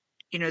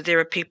 there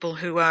are people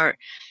who are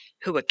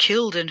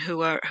killed and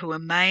who are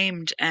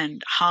maimed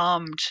and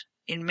harmed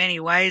in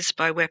many ways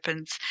by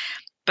weapons.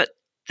 But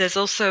there's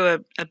also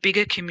a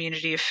bigger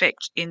community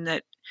effect in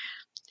that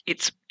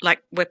it's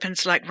like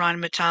weapons like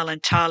Rheinmetall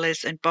and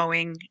Thales and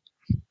Boeing,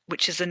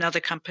 which is another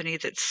company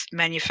that's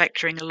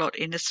manufacturing a lot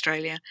in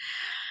Australia.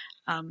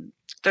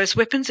 Those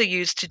weapons are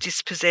used to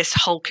dispossess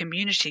whole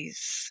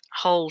communities,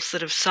 whole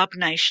sort of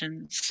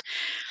sub-nations.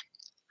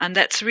 And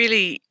that's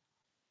really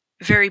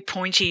very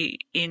pointy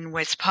in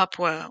West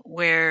Papua,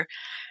 where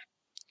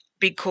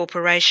big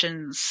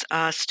corporations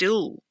are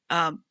still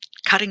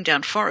cutting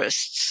down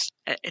forests.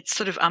 It's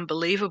sort of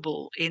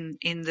unbelievable in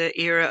the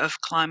era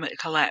of climate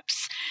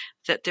collapse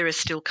that there are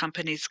still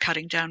companies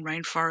cutting down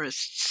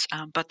rainforests,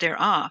 but there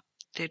are.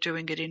 They're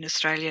doing it in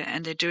Australia,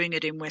 and they're doing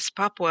it in West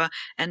Papua,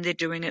 and they're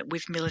doing it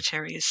with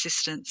military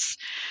assistance.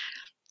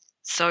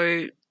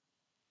 So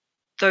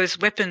those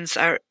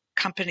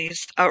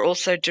companies are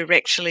also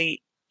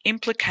directly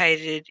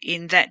implicated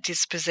in that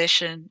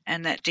dispossession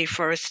and that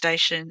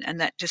deforestation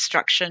and that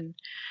destruction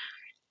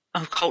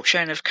of culture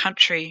and of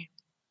country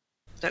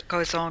that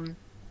goes on.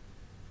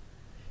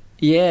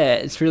 Yeah,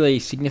 it's really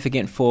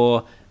significant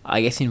for,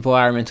 I guess,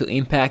 environmental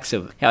impacts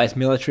of how is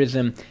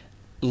militarism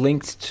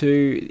linked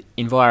to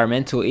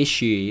environmental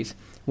issues.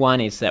 One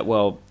is that,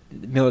 well,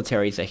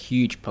 militaries are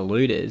huge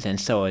polluters,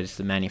 and so is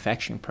the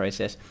manufacturing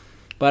process.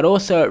 But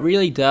also, it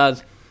really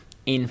does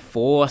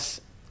enforce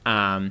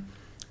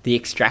the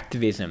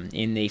extractivism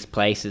in these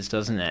places,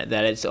 doesn't it?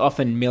 That it's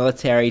often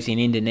militaries in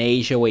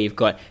Indonesia, where you've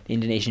got the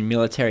Indonesian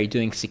military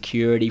doing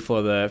security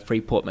for the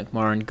Freeport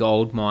McMoran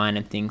gold mine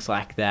and things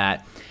like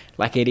that.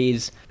 Like, it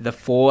is the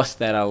force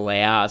that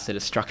allows the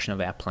destruction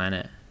of our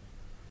planet.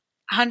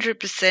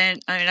 100%.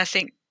 I mean, I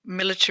think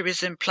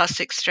militarism plus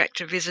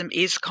extractivism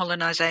is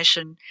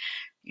colonization.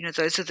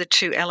 Those are the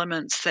two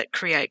elements that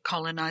create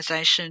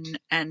colonization.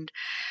 And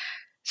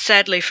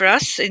sadly for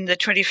us, in the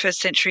 21st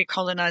century,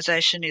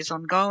 colonization is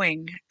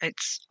ongoing.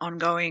 It's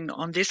ongoing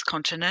on this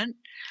continent,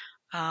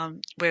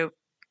 where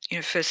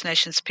First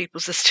Nations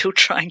peoples are still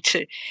trying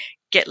to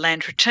get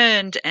land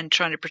returned and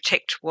trying to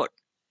protect what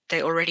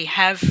they already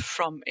have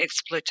from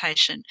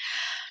exploitation.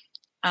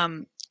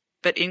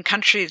 But in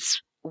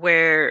countries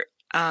where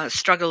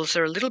struggles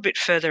are a little bit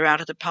further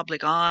out of the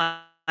public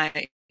eye,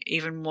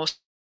 even more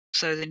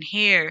so than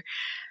here,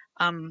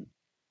 and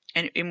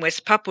in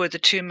West Papua, the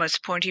two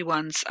most pointy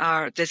ones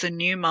are there's a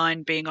new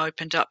mine being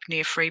opened up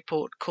near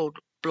Freeport called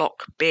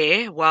Block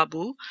Bear,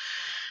 Wabu,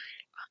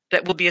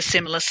 that will be a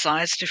similar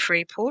size to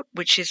Freeport,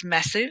 which is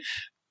massive.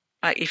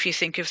 If you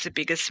think of the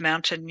biggest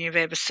mountain you've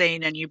ever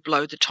seen and you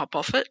blow the top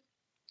off it,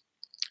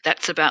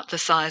 that's about the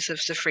size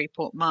of the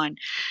Freeport mine.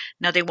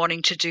 Now they're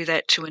wanting to do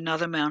that to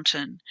another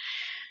mountain.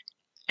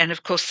 And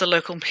of course, the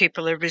local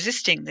people are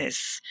resisting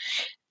this.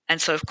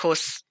 And so, of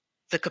course,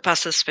 the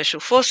Kapasa Special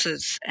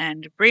Forces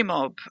and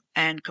BRIMOB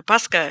and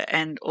Kopaska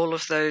and all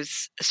of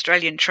those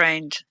Australian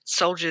trained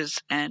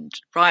soldiers and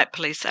riot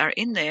police are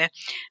in there,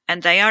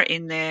 and they are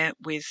in there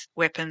with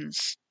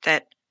weapons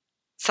that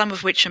some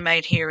of which are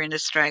made here in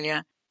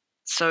Australia.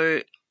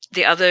 So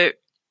the other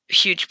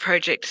huge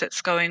project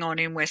that's going on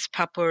in West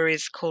Papua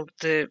is called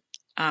the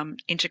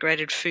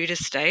Integrated Food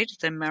Estate,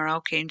 the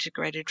Meralka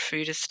Integrated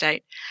Food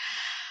Estate,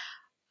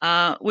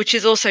 which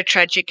is also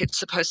tragic. It's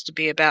supposed to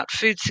be about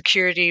food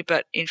security,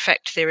 but in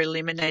fact they're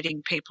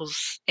eliminating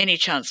any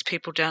chance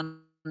people down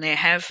there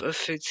have of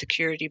food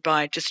security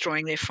by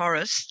destroying their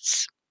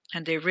forests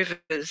and their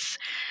rivers.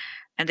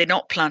 And they're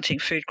not planting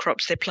food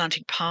crops, they're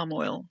planting palm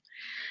oil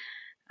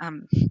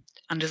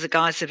under the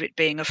guise of it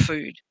being a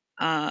food.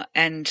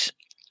 And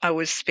I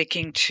was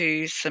speaking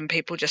to some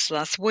people just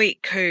last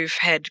week who've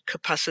had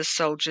Kapasa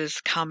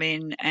soldiers come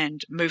in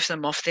and move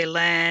them off their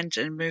land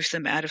and move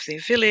them out of their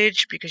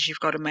village because you've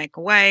got to make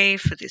a way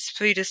for this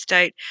food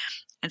estate.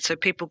 And so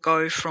people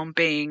go from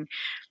being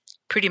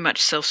pretty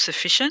much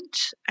self-sufficient,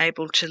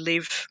 able to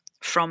live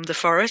from the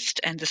forest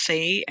and the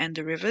sea and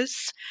the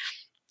rivers,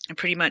 and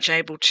pretty much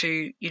able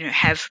to,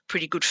 have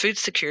pretty good food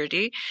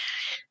security,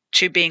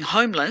 to being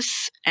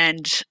homeless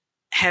and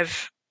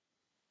have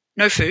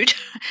no food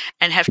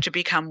and have to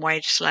become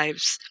wage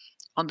slaves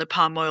on the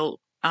palm oil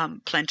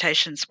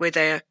plantations where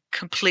they are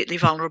completely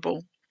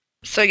vulnerable.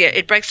 So yeah,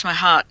 it breaks my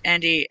heart,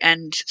 Andy.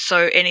 And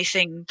so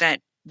anything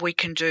that we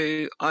can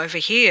do over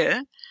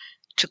here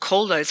to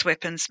call those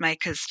weapons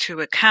makers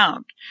to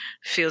account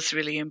feels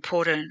really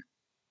important.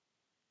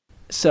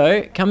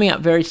 So, coming up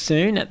very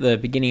soon at the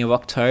beginning of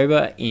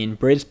October in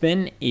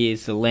Brisbane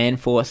is the Land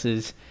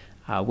Forces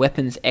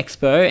Weapons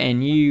Expo,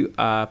 and you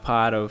are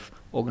part of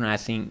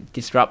organising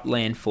Disrupt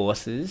Land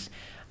Forces.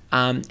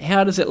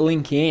 How does it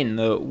link in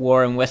the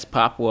war in West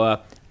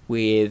Papua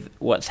with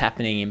what's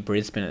happening in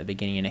Brisbane at the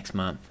beginning of next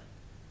month?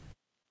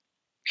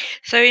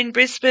 So in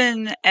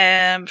Brisbane,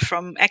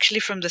 from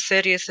the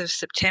 30th of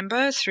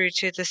September through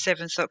to the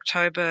 7th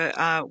October,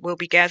 we'll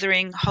be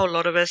gathering a whole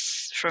lot of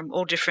us from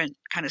all different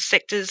kind of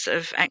sectors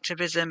of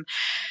activism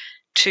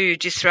to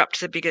disrupt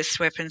the biggest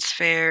weapons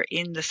fair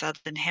in the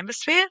Southern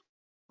Hemisphere,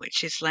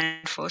 which is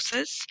Land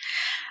Forces.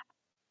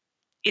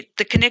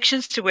 The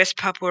connections to West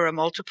Papua are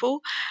multiple,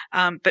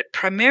 but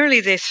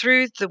primarily they're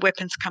through the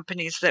weapons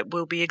companies that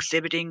will be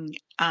exhibiting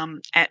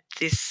at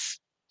this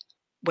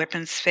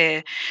weapons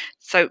fair.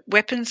 So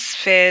weapons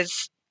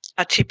fairs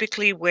are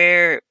typically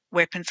where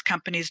weapons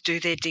companies do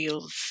their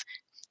deals.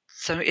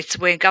 So it's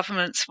where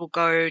governments will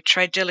go,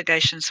 trade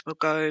delegations will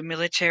go,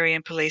 military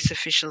and police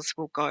officials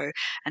will go,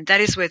 and that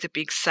is where the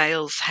big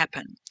sales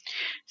happen.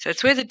 So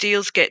it's where the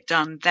deals get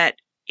done that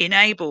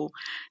enable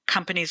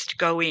companies to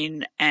go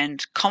in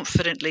and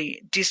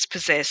confidently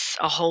dispossess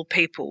a whole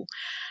people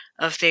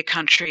of their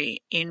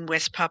country in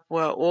West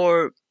Papua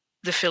or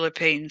the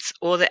Philippines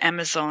or the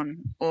Amazon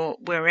or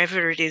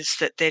wherever it is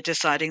that they're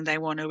deciding they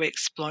want to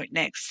exploit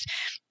next,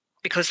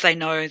 because they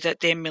know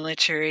that their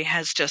military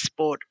has just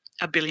bought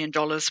 $1 billion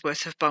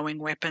worth of Boeing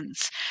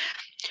weapons.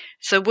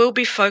 So we'll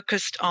be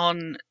focused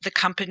on the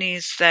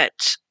companies that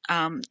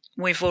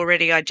we've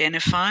already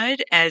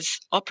identified as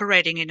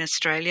operating in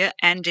Australia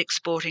and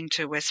exporting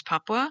to West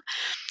Papua.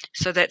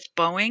 So that's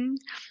Boeing,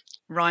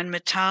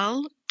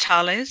 Rheinmetall,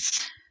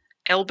 Thales,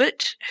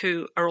 Elbit,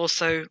 who are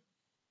also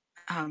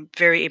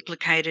very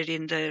implicated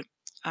in the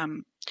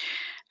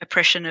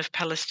oppression of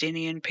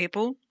Palestinian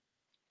people.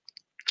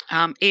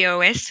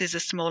 EOS is a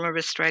smaller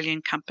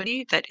Australian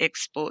company that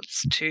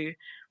exports to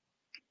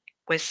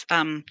West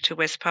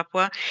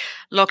Papua.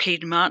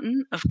 Lockheed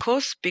Martin, of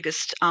course,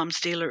 biggest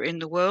arms dealer in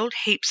the world,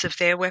 heaps of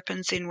their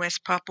weapons in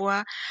West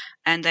Papua,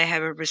 and they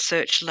have a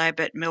research lab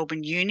at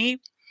Melbourne Uni,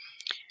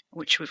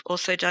 which we've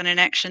also done an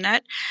action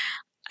at.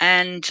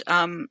 And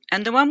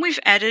the one we've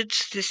added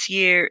this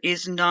year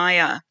is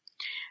Naya,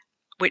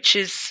 which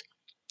is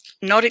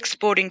not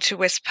exporting to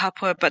West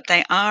Papua, but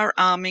they are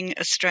arming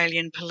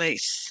Australian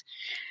police.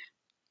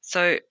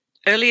 So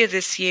earlier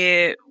this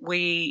year,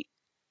 we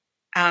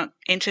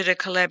entered a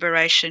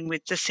collaboration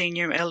with the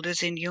senior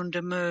elders in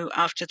Yundamu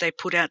after they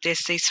put out their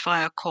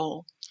ceasefire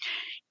call.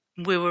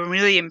 We were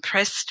really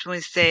impressed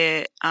with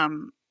their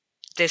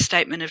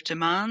statement of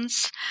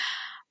demands.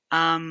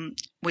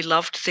 We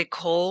loved their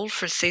call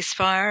for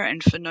ceasefire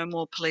and for no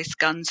more police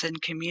guns in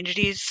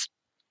communities.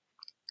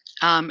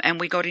 And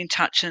we got in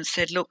touch and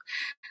said, look,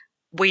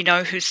 we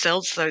know who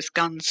sells those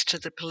guns to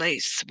the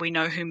police. We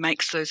know who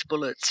makes those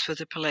bullets for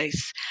the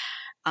police.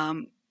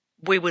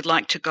 We would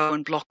like to go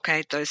and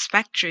blockade those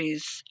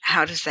factories.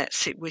 How does that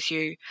sit with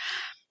you?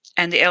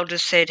 And the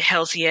elders said,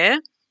 hell's yeah,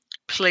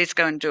 please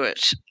go and do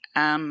it.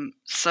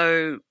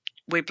 So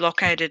we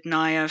blockaded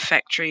Naya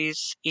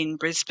factories in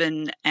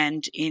Brisbane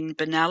and in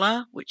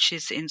Benalla, which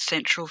is in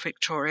central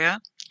Victoria.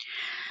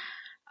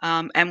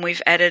 And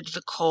we've added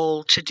the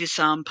call to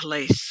disarm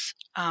police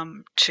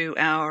to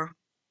our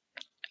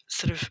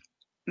sort of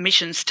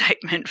mission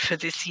statement for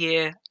this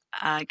year,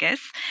 I guess.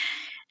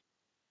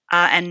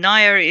 And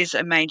Naya is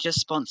a major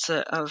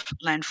sponsor of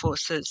Land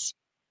Forces.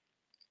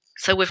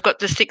 So we've got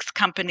the 6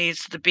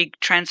 companies, the big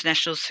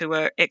transnationals who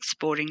are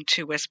exporting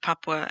to West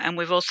Papua, and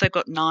we've also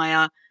got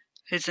Naya,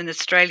 who's an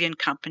Australian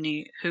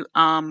company who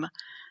arm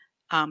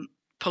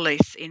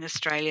police in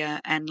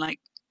Australia, and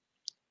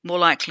more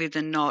likely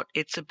than not,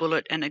 it's a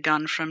bullet and a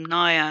gun from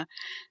Naya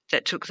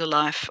that took the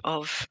life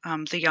of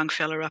the young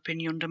fella up in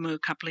Yundamu a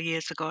couple of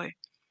years ago.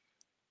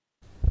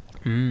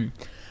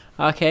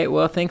 Okay,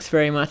 well, thanks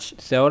very much,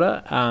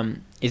 Zelda.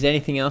 Is there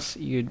anything else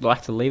you'd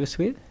like to leave us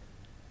with?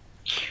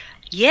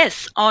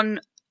 Yes, on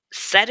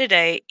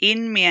Saturday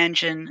in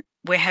Meanjin,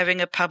 we're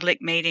having a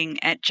public meeting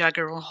at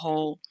Jagera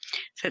Hall.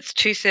 So it's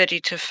 2:30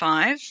 to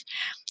 5.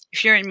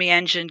 If you're in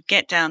Meanjin,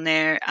 get down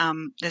there.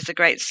 There's a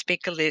great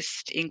speaker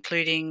list,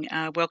 including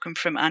welcome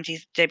from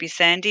Auntie Debbie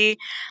Sandy,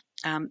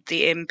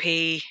 the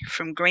MP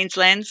from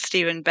Greensland,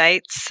 Stephen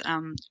Bates,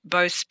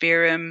 Bo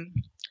Spearham,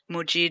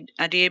 Mujid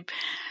Adib,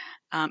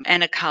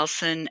 Anna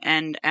Carlson,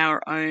 and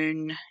our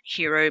own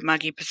hero,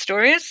 Muggy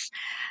Pistorius.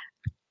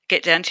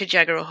 Get down to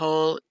Jagera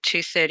Hall,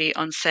 2:30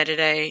 on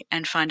Saturday,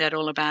 and find out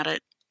all about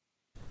it.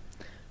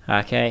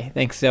 Okay,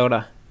 thanks,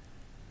 Zelda.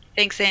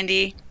 Thanks,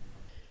 Andy.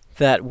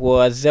 That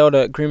was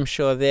Zelda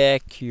Grimshaw there,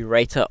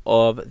 curator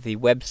of the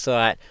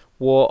website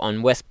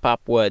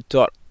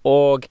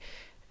waronwestpapua.org.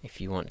 If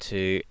you want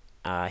to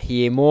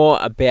hear more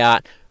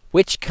about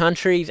which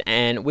countries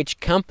and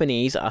which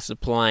companies are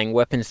supplying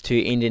weapons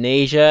to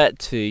Indonesia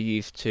to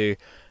use to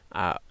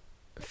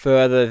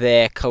further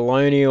their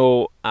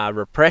colonial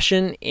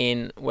repression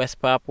in West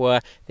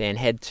Papua, then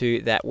head to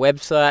that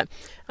website.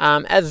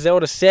 As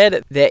Zelda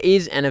said, there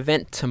is an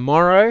event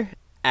tomorrow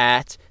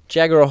at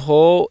Jagera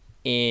Hall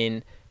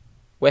in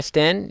West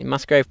End, in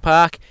Musgrave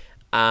Park.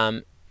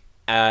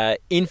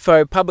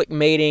 Info public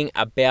meeting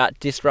about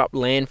Disrupt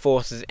Land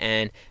Forces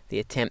and the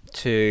attempt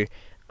to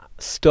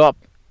stop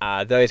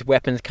those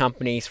weapons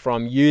companies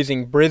from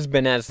using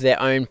Brisbane as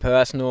their own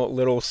personal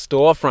little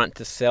storefront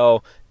to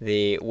sell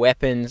the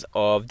weapons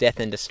of death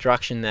and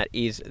destruction that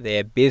is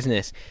their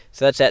business.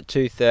 So that's at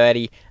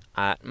 2:30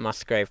 at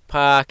Musgrave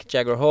Park,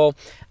 Jagera Hall.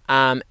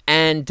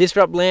 And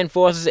Disrupt Land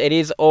Forces, it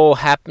is all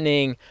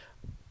happening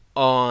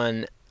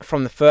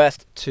from the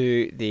 1st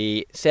to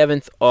the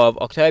 7th of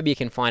October. You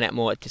can find out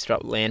more at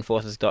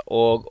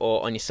disruptlandforces.org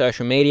or on your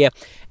social media.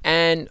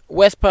 And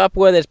West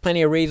Papua, there's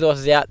plenty of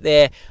resources out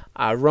there.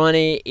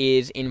 Ronnie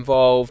is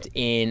involved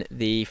in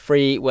the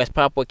Free West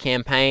Papua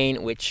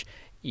campaign, which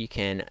you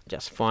can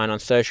just find on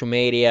social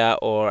media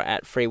or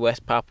at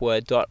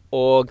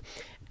freewestpapua.org,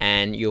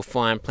 and you'll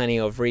find plenty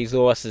of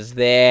resources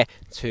there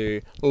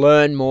to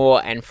learn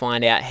more and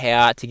find out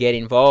how to get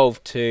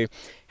involved to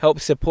help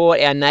support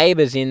our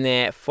neighbours in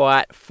their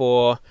fight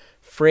for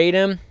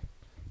freedom.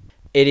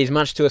 It is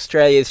much to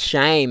Australia's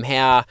shame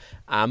how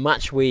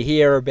much we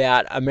hear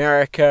about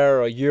America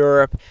or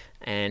Europe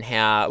and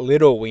how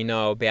little we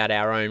know about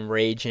our own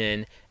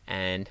region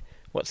and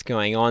what's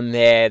going on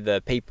there,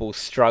 the people's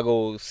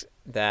struggles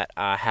that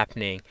are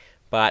happening.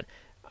 But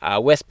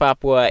West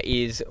Papua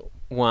is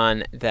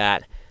one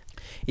that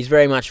is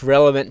very much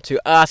relevant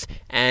to us,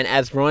 and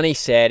as Ronnie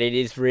said, it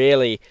is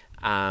really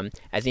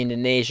as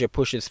Indonesia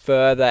pushes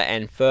further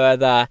and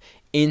further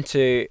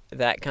into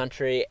that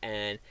country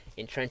and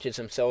entrenches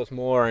themselves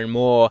more and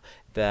more,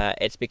 that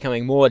it's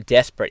becoming more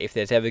desperate if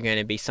there's ever going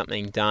to be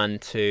something done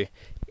to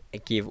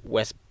give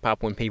West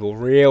Papuan people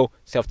real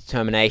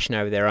self-determination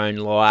over their own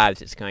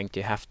lives. It's going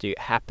to have to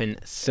happen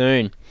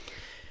soon.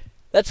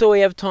 That's all we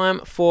have time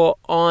for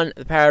on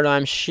the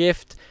Paradigm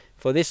Shift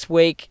for this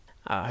week.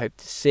 I hope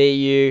to see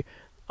you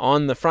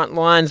on the front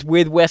lines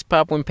with West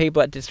Papuan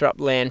people at Disrupt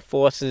Land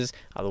Forces.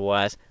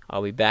 Otherwise,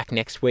 I'll be back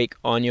next week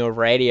on your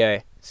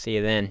radio. See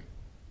you then.